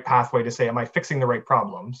have a right pathway to say, am I fixing the right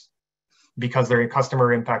problems? Because they're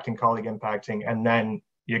customer impacting, colleague impacting, and then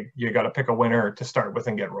you got to pick a winner to start with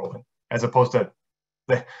and get rolling, as opposed to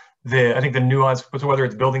I think the nuance, whether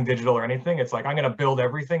it's building digital or anything, it's like, I'm going to build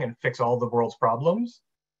everything and fix all the world's problems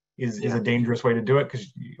is a dangerous way to do it,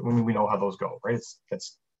 because we know how those go, right?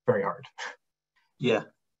 That's very hard. Yeah.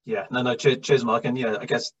 No, cheers, Mark. And I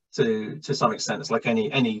guess to some extent, it's like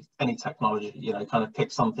any technology, kind of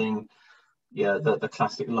pick something, the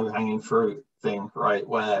classic low-hanging fruit thing, right,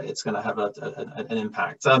 where it's going to have an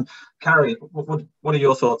impact. Cari, what are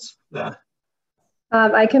your thoughts there?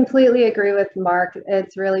 I completely agree with Mark.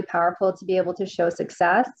 It's really powerful to be able to show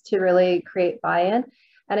success, to really create buy-in.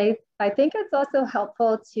 And I think it's also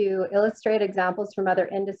helpful to illustrate examples from other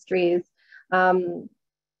industries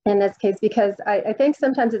in this case, because I think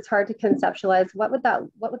sometimes it's hard to conceptualize what would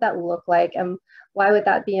that look like, and why would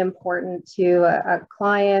that be important to a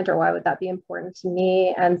client, or why would that be important to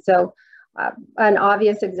me? And so an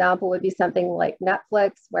obvious example would be something like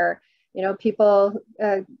Netflix, where people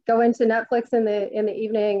go into Netflix in the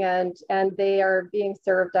evening, and they are being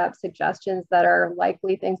served up suggestions that are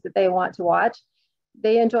likely things that they want to watch.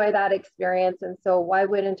 They enjoy that experience, and so why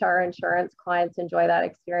wouldn't our insurance clients enjoy that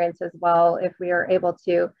experience as well if we are able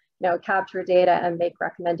to capture data and make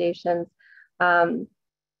recommendations?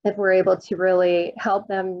 If we're able to really help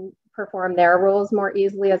them perform their roles more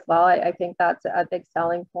easily as well, I think that's a big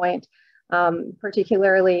selling point,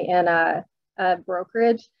 particularly in a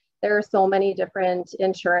brokerage. There are so many different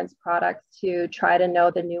insurance products to try to know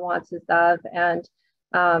the nuances of, and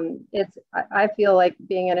I feel like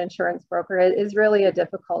being an insurance broker is really a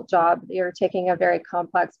difficult job. You're taking a very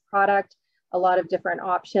complex product, a lot of different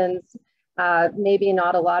options, maybe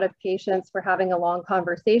not a lot of patience for having a long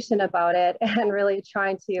conversation about it, and really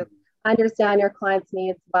trying to understand your client's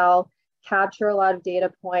needs well, capture a lot of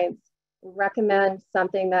data points, recommend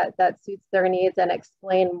something that suits their needs, and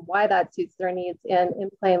explain why that suits their needs in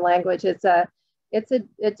plain language. It's a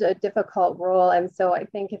difficult role. And so I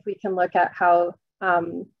think if we can look at how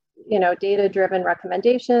data-driven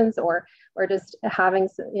recommendations, or just having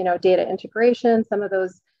data integration, some of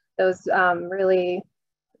those really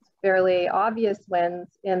fairly obvious wins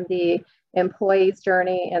in the employee's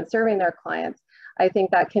journey and serving their clients, I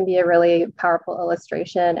think that can be a really powerful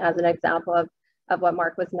illustration as an example of what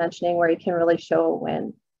Mark was mentioning, where you can really show a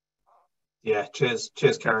win. Yeah, cheers,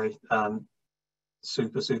 Cari.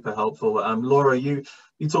 Super helpful. Laura, you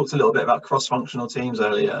talked a little bit about cross-functional teams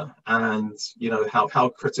earlier, and how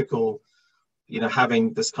critical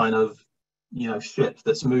having this kind of ship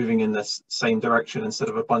that's moving in this same direction, instead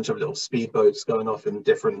of a bunch of little speedboats going off in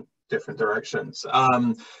different directions.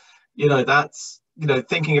 That's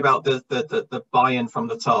thinking about the buy-in from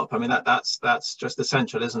the top. I mean, that's just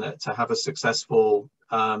essential, isn't it, to have a successful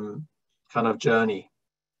kind of journey?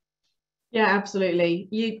 Yeah, absolutely.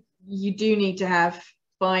 You do need to have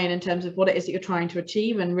buy-in in terms of what it is that you're trying to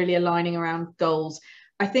achieve, and really aligning around goals.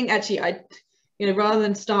 I think actually rather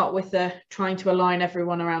than start with trying to align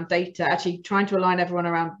everyone around data, actually trying to align everyone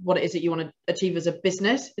around what it is that you want to achieve as a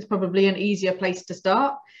business is probably an easier place to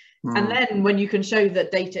start. And then when you can show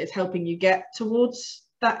that data is helping you get towards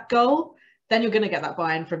that goal, then you're going to get that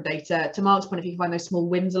buy-in from data. To Mark's point, if you can find those small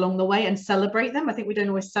wins along the way and celebrate them, I think we don't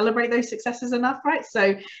always celebrate those successes enough, right? So,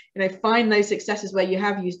 you know, find those successes where you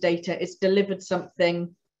have used data, it's delivered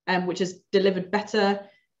something which has delivered better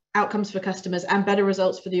outcomes for customers and better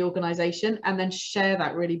results for the organization, and then share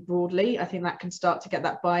that really broadly. I think that can start to get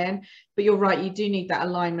that buy-in. But you're right, you do need that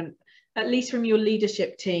alignment, at least from your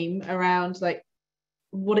leadership team, around like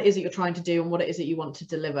what it is that you're trying to do and what it is that you want to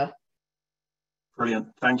deliver. Brilliant,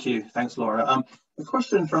 thank you, thanks, Laura. A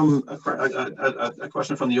question from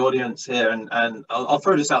the audience here, and I'll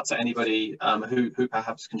throw this out to anybody who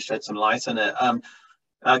perhaps can shed some light on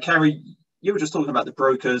it. Cari, you were just talking about the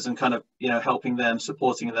brokers and kind of, you know, helping them,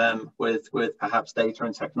 supporting them with perhaps data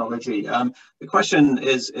and technology. The question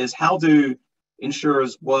is how do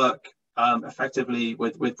insurers work effectively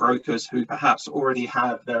with brokers who perhaps already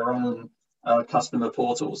have their own customer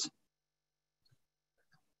portals?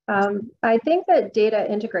 I think that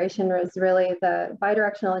data integration is really, the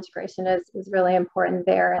bidirectional integration is really important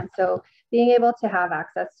there. And so being able to have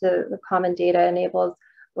access to the common data enables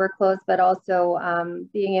workflows, but also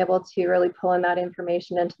being able to really pull in that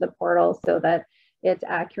information into the portal so that it's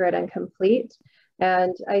accurate and complete.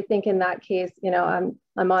 And I think in that case, you know,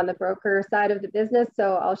 I'm on the broker side of the business,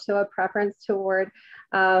 so I'll show a preference toward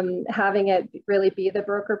having it really be the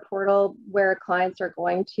broker portal where clients are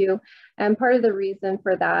going to. And part of the reason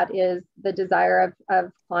for that is the desire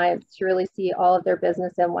of clients to really see all of their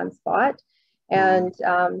business in one spot. And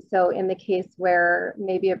so in the case where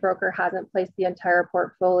maybe a broker hasn't placed the entire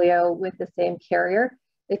portfolio with the same carrier,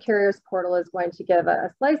 the carrier's portal is going to give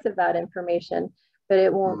a slice of that information, but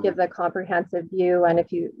it won't give the comprehensive view. And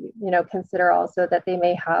if you consider also that they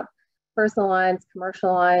may have personal lines,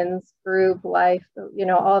 commercial lines, group, life, you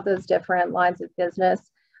know, all of those different lines of business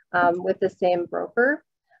with the same broker,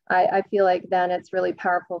 I feel like then it's really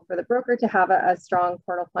powerful for the broker to have a strong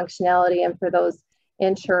portal functionality, and for those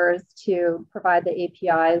insurers to provide the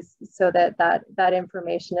APIs so that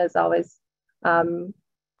information is always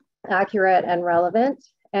accurate and relevant.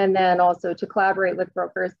 And then also to collaborate with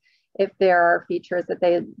brokers if there are features that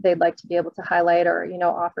they'd like to be able to highlight, or, you know,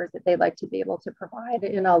 offers that they'd like to be able to provide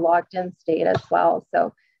in a logged in state as well.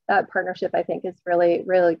 So that partnership, I think, is really,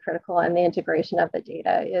 really critical, and the integration of the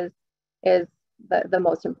data is the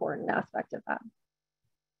most important aspect of that.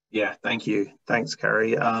 Yeah, thank you. Thanks,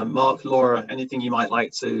 Cari. Mark, Laura, anything you might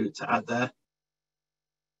like to add there?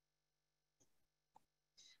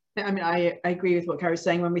 I mean, I agree with what Cari's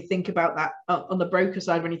saying. When we think about that on the broker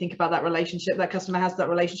side, when you think about that relationship, that customer has that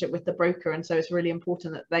relationship with the broker, and so it's really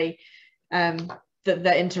important that that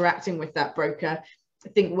they're interacting with that broker. I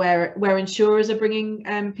think where insurers are bringing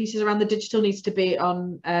pieces around the digital needs to be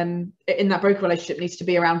on in that broker relationship needs to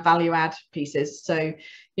be around value add pieces. So,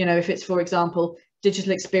 you know, if it's, for example,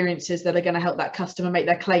 digital experiences that are going to help that customer make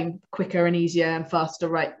their claim quicker and easier and faster,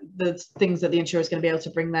 right? The things that the insurer is going to be able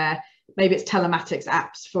to bring there. Maybe it's telematics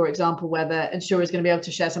apps, for example, where the insurer is going to be able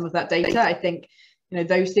to share some of that data. I think, you know,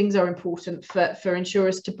 those things are important for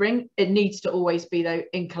insurers to bring. It needs to always be, though,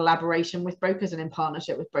 in collaboration with brokers and in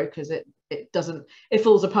partnership with brokers. It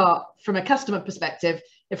falls apart from a customer perspective.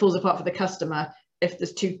 It falls apart for the customer if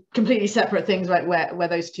there's two completely separate things, right, where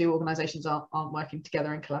those two organizations aren't working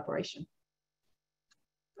together in collaboration.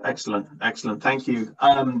 Excellent, excellent. Thank you.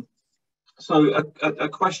 So a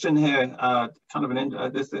question here, kind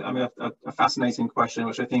of a fascinating question,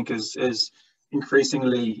 which I think is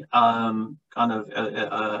increasingly kind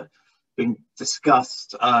of being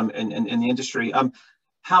discussed in the industry.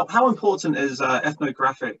 How important is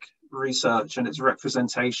ethnographic research and its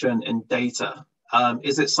representation in data?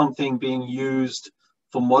 Is it something being used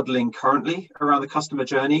for modeling currently around the customer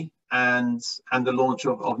journey and the launch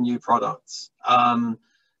of new products?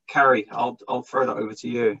 Cari, I'll throw that over to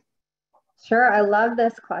you. Sure, I love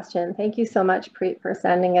this question. Thank you so much, Preet, for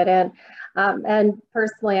sending it in. And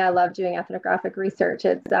personally, I love doing ethnographic research.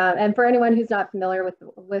 It's and for anyone who's not familiar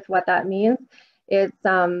with what that means, it's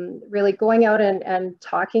really going out and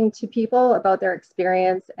talking to people about their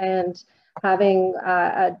experience and having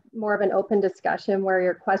more of an open discussion where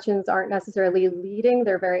your questions aren't necessarily leading.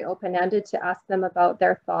 They're very open-ended to ask them about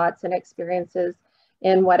their thoughts and experiences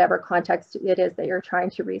in whatever context it is that you're trying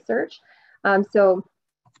to research. So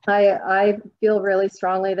I feel really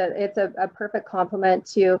strongly that it's a perfect complement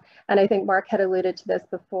to, and I think Mark had alluded to this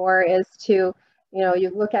before, is to, you know, you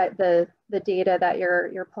look at the data that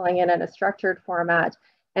you're pulling in a structured format,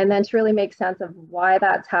 and then to really make sense of why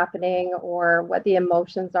that's happening, or what the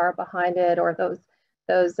emotions are behind it, or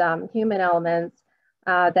those human elements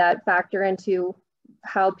that factor into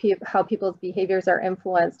how people's behaviors are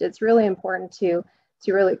influenced. It's really important to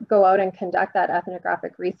really go out and conduct that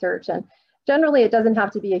ethnographic research. generally, it doesn't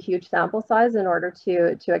have to be a huge sample size in order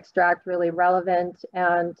to extract really relevant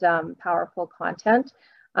and powerful content.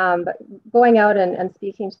 But going out and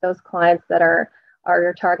speaking to those clients that are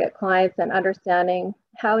your target clients and understanding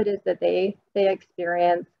how it is that they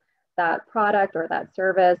experience that product or that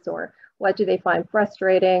service, or what do they find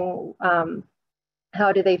frustrating,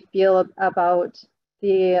 how do they feel about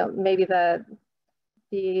maybe the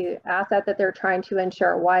asset that they're trying to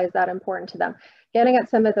insure, why is that important to them. Getting at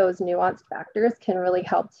some of those nuanced factors can really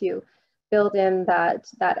help to build in that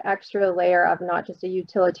extra layer of not just a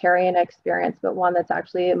utilitarian experience, but one that's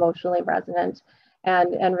actually emotionally resonant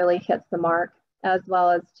and really hits the mark, as well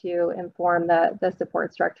as to inform the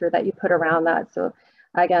support structure that you put around that. So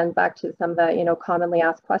again, back to some of the commonly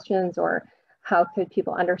asked questions, or how could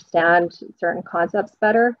people understand certain concepts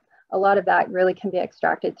better? A lot of that really can be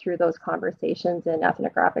extracted through those conversations in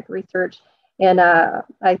ethnographic research in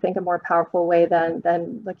I think a more powerful way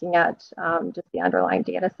than looking at just the underlying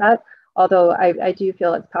data set. Although I do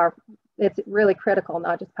feel it's powerful, it's really critical,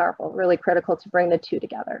 not just powerful, really critical to bring the two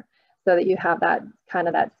together so that you have that kind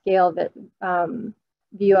of that scale that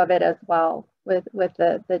view of it as well with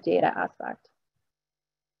the data aspect.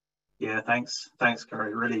 Yeah, thanks,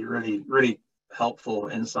 Cari. Really helpful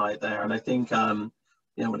insight there. And I think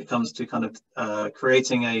when it comes to kind of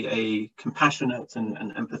creating a compassionate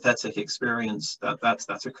and empathetic experience,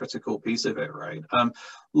 that's a critical piece of it, right?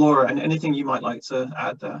 Laura, and anything you might like to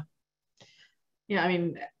add there? Yeah, I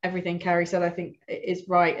mean, everything Cari said, I think is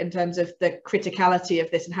right in terms of the criticality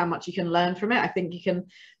of this and how much you can learn from it. I think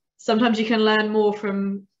sometimes you can learn more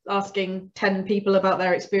from asking 10 people about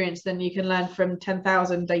their experience than you can learn from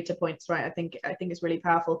 10,000 data points, right? I think it's really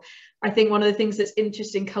powerful. I think one of the things that's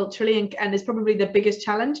interesting culturally and is probably the biggest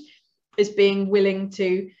challenge is being willing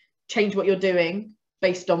to change what you're doing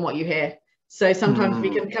based on what you hear. So sometimes we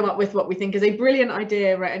can come up with what we think is a brilliant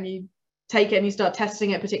idea, right? And you take it and you start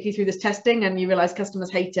testing it, particularly through this testing, and you realize customers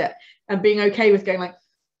hate it. And being okay with going like,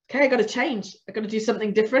 okay, I got to change, I got to do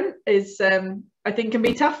something different is I think can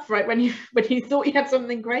be tough, right? When you thought you had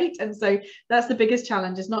something great. And so that's the biggest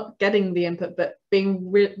challenge, is not getting the input, but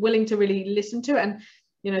being willing to really listen to it. And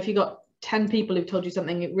if you got 10 people who've told you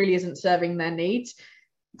something it really isn't serving their needs,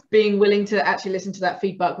 being willing to actually listen to that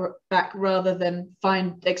feedback back rather than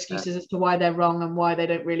find excuses as to why they're wrong and why they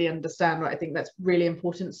don't really understand, right? I think that's really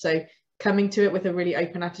important. So coming to it with a really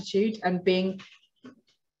open attitude and being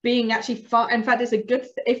actually far. In fact, it's a good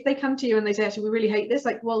if they come to you and they say, actually, we really hate this,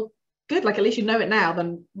 like, well, good, like at least you know it now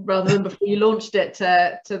than rather than before you launched it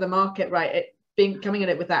to the market, right? Coming at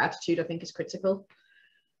it with that attitude, I think, is critical.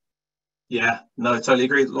 Yeah, no, totally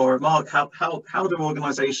agree, Laura. Mark, how do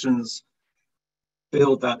organizations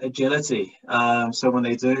build that agility? So when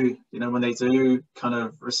they do kind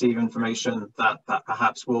of receive information that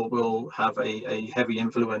perhaps will have a heavy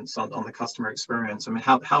influence on the customer experience. I mean,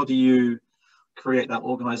 how do you create that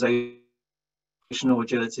organizational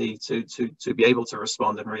agility to be able to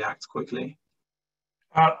respond and react quickly?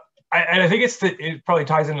 I think it probably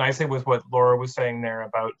ties in nicely with what Laura was saying there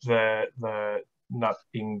about the not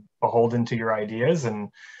being beholden to your ideas. And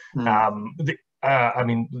I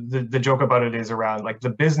mean, the joke about it is around, like, the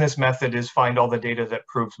business method is find all the data that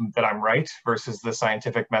proves that I'm right, versus the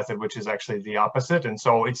scientific method, which is actually the opposite. And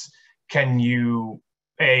so can you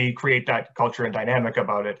create that culture and dynamic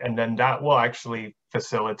about it, and then that will actually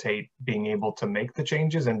facilitate being able to make the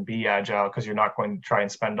changes and be agile, because you're not going to try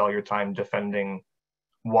and spend all your time defending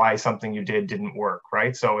why something you didn't work,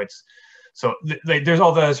 right? So there's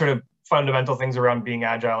all the sort of fundamental things around being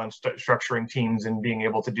agile and structuring teams and being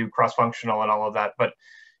able to do cross-functional and all of that. But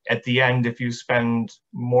at the end, if you spend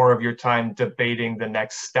more of your time debating the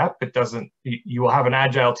next step, you will have an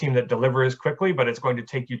agile team that delivers quickly, but it's going to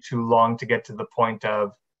take you too long to get to the point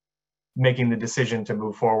of making the decision to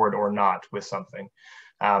move forward or not with something.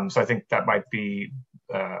 So I think that might be,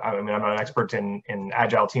 I mean, I'm not an expert in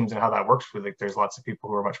agile teams and how that works. Like, there's lots of people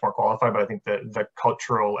who are much more qualified, but I think the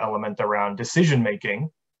cultural element around decision-making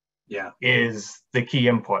is the key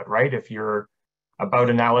input, right? If you're about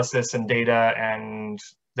analysis and data and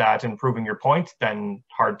that improving your point, then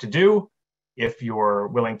hard to do. If you're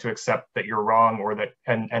willing to accept that you're wrong, or that,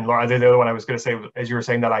 and Laura, the other one I was going to say, as you were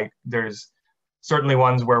saying, that there's certainly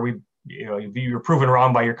ones where you're proven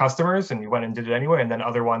wrong by your customers and you went and did it anyway, and then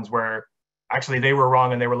other ones where actually they were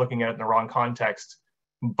wrong and they were looking at it in the wrong context.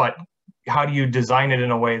 But how do you design it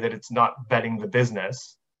in a way that it's not betting the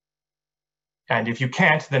business? And if you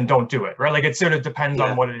can't, then don't do it, right? Like, it sort of depends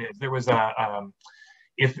on what it is. There was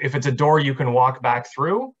if it's a door you can walk back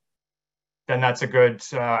through, then that's a good,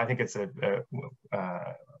 I think it's we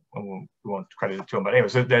won't credit it to them, but anyway,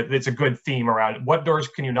 so it's a good theme around what doors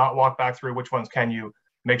can you not walk back through, which ones can you,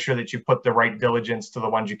 make sure that you put the right diligence to the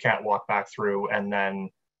ones you can't walk back through, and then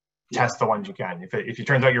test the ones you can. If it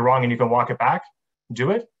turns out you're wrong and you can walk it back,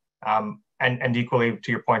 do it. And equally,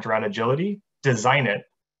 to your point around agility, design it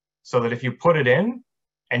so that if you put it in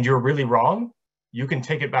and you're really wrong, you can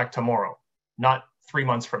take it back tomorrow, not 3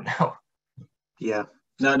 months from now. Yeah,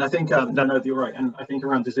 no, and I think no, you're right, and I think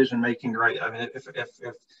around decision making, right? I mean, if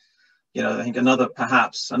you know, I think another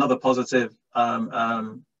positive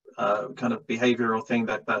kind of behavioral thing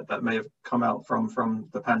that may have come out from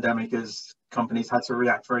the pandemic is companies had to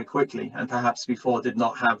react very quickly, and perhaps before did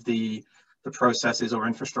not have the processes or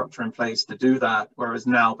infrastructure in place to do that, whereas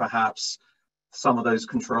now perhaps some of those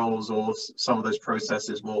controls or some of those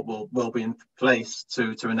processes will be in place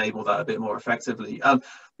to enable that a bit more effectively.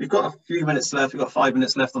 We've got a few minutes left. We've got 5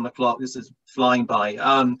 minutes left on the clock. This is flying by.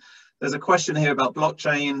 There's a question here about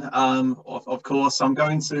blockchain. Of course, I'm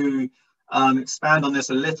going to expand on this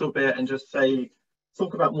a little bit and just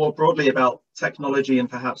talk about more broadly about technology and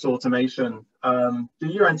perhaps automation. Do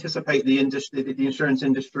you anticipate the insurance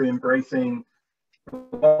industry embracing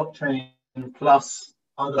blockchain plus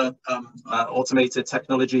other automated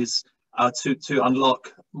technologies to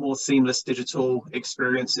unlock more seamless digital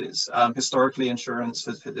experiences? Historically, insurance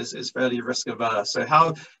is fairly risk averse. So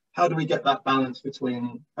how do we get that balance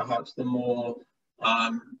between perhaps the more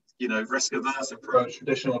risk averse approach,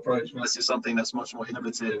 traditional approach, versus something that's much more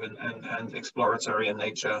innovative and exploratory in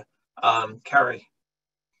nature? Cari.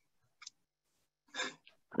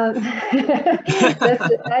 I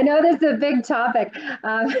know this is a big topic.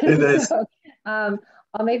 It is. So,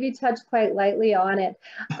 I'll maybe touch quite lightly on it.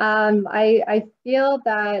 I feel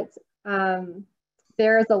that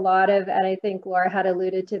there's a lot of, and I think Laura had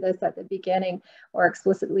alluded to this at the beginning or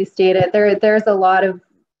explicitly stated, there's a long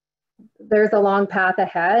path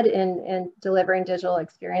ahead in delivering digital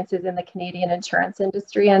experiences in the Canadian insurance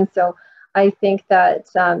industry. And so I think that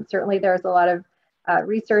certainly there's a lot of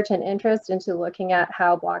research and interest into looking at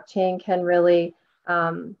how blockchain can really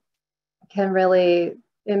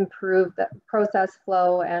improve the process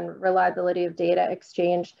flow and reliability of data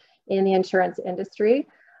exchange in the insurance industry.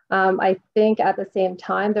 I think at the same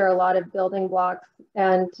time, there are a lot of building blocks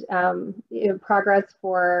and progress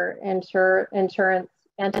for insurance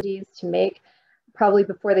entities to make probably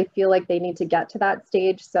before they feel like they need to get to that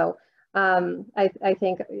stage. So I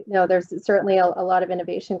think there's certainly a lot of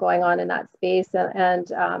innovation going on in that space, and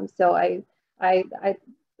so I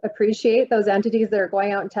appreciate those entities that are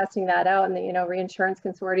going out and testing that out, and the reinsurance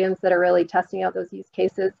consortiums that are really testing out those use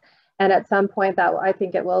cases. And at some point, that I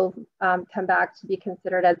think it will come back to be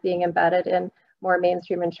considered as being embedded in more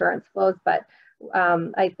mainstream insurance flows. But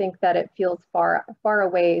I think that it feels far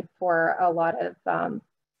away for a lot of.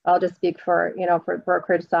 I'll just speak for for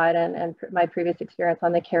brokerage side and my previous experience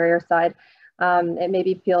on the carrier side. It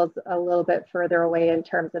maybe feels a little bit further away in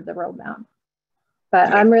terms of the roadmap.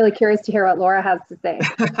 But I'm really curious to hear what Laura has to say.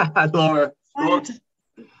 Laura.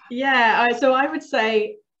 Yeah, so I would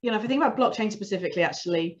say, if I think about blockchain specifically,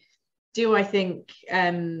 actually, do I think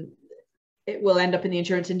it will end up in the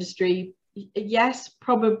insurance industry? Yes,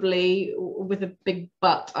 probably, with a big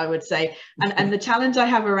but, I would say. And the challenge I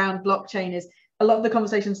have around blockchain is a lot of the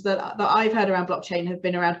conversations that I've heard around blockchain have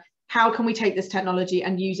been around how can we take this technology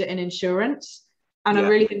and use it in insurance? And I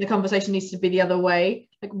really think the conversation needs to be the other way.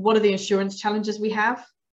 Like, what are the insurance challenges we have?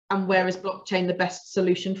 And where is blockchain the best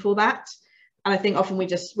solution for that? And I think often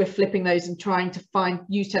we're flipping those and trying to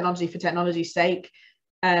use technology for technology's sake.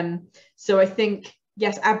 So I think,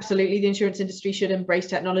 yes, absolutely, the insurance industry should embrace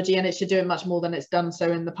technology, and it should do it much more than it's done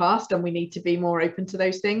so in the past. And we need to be more open to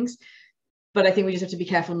those things. But I think we just have to be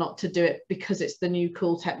careful not to do it because it's the new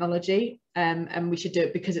cool technology, and we should do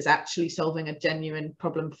it because it's actually solving a genuine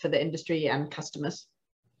problem for the industry and customers.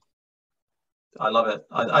 I love it.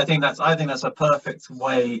 I think that's a perfect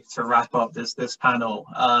way to wrap up this panel,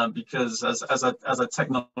 because as a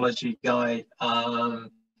technology guy, the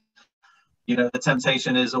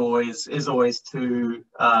temptation is always to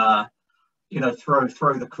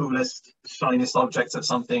throw the coolest, shiniest object at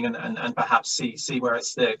something and perhaps see where it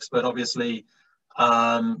sticks. But obviously,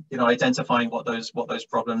 identifying what those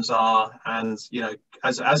problems are, and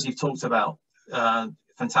as you've talked about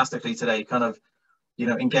fantastically today, kind of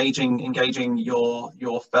engaging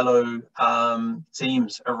your fellow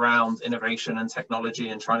teams around innovation and technology,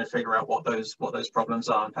 and trying to figure out what those problems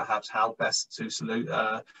are, and perhaps how best to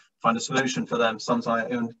find a solution for them.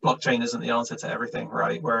 Sometimes blockchain isn't the answer to everything,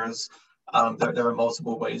 right? Whereas there are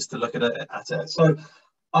multiple ways to look at it. So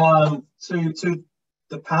to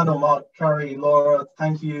the panel, Mark, Cari, Laura,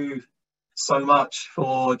 thank you so much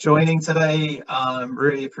for joining today.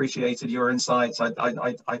 Really appreciated your insights.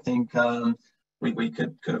 I think we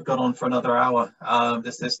could have gone on for another hour.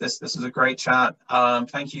 This was a great chat.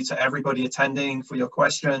 Thank you to everybody attending for your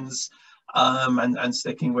questions and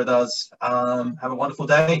sticking with us. Have a wonderful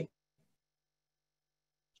day.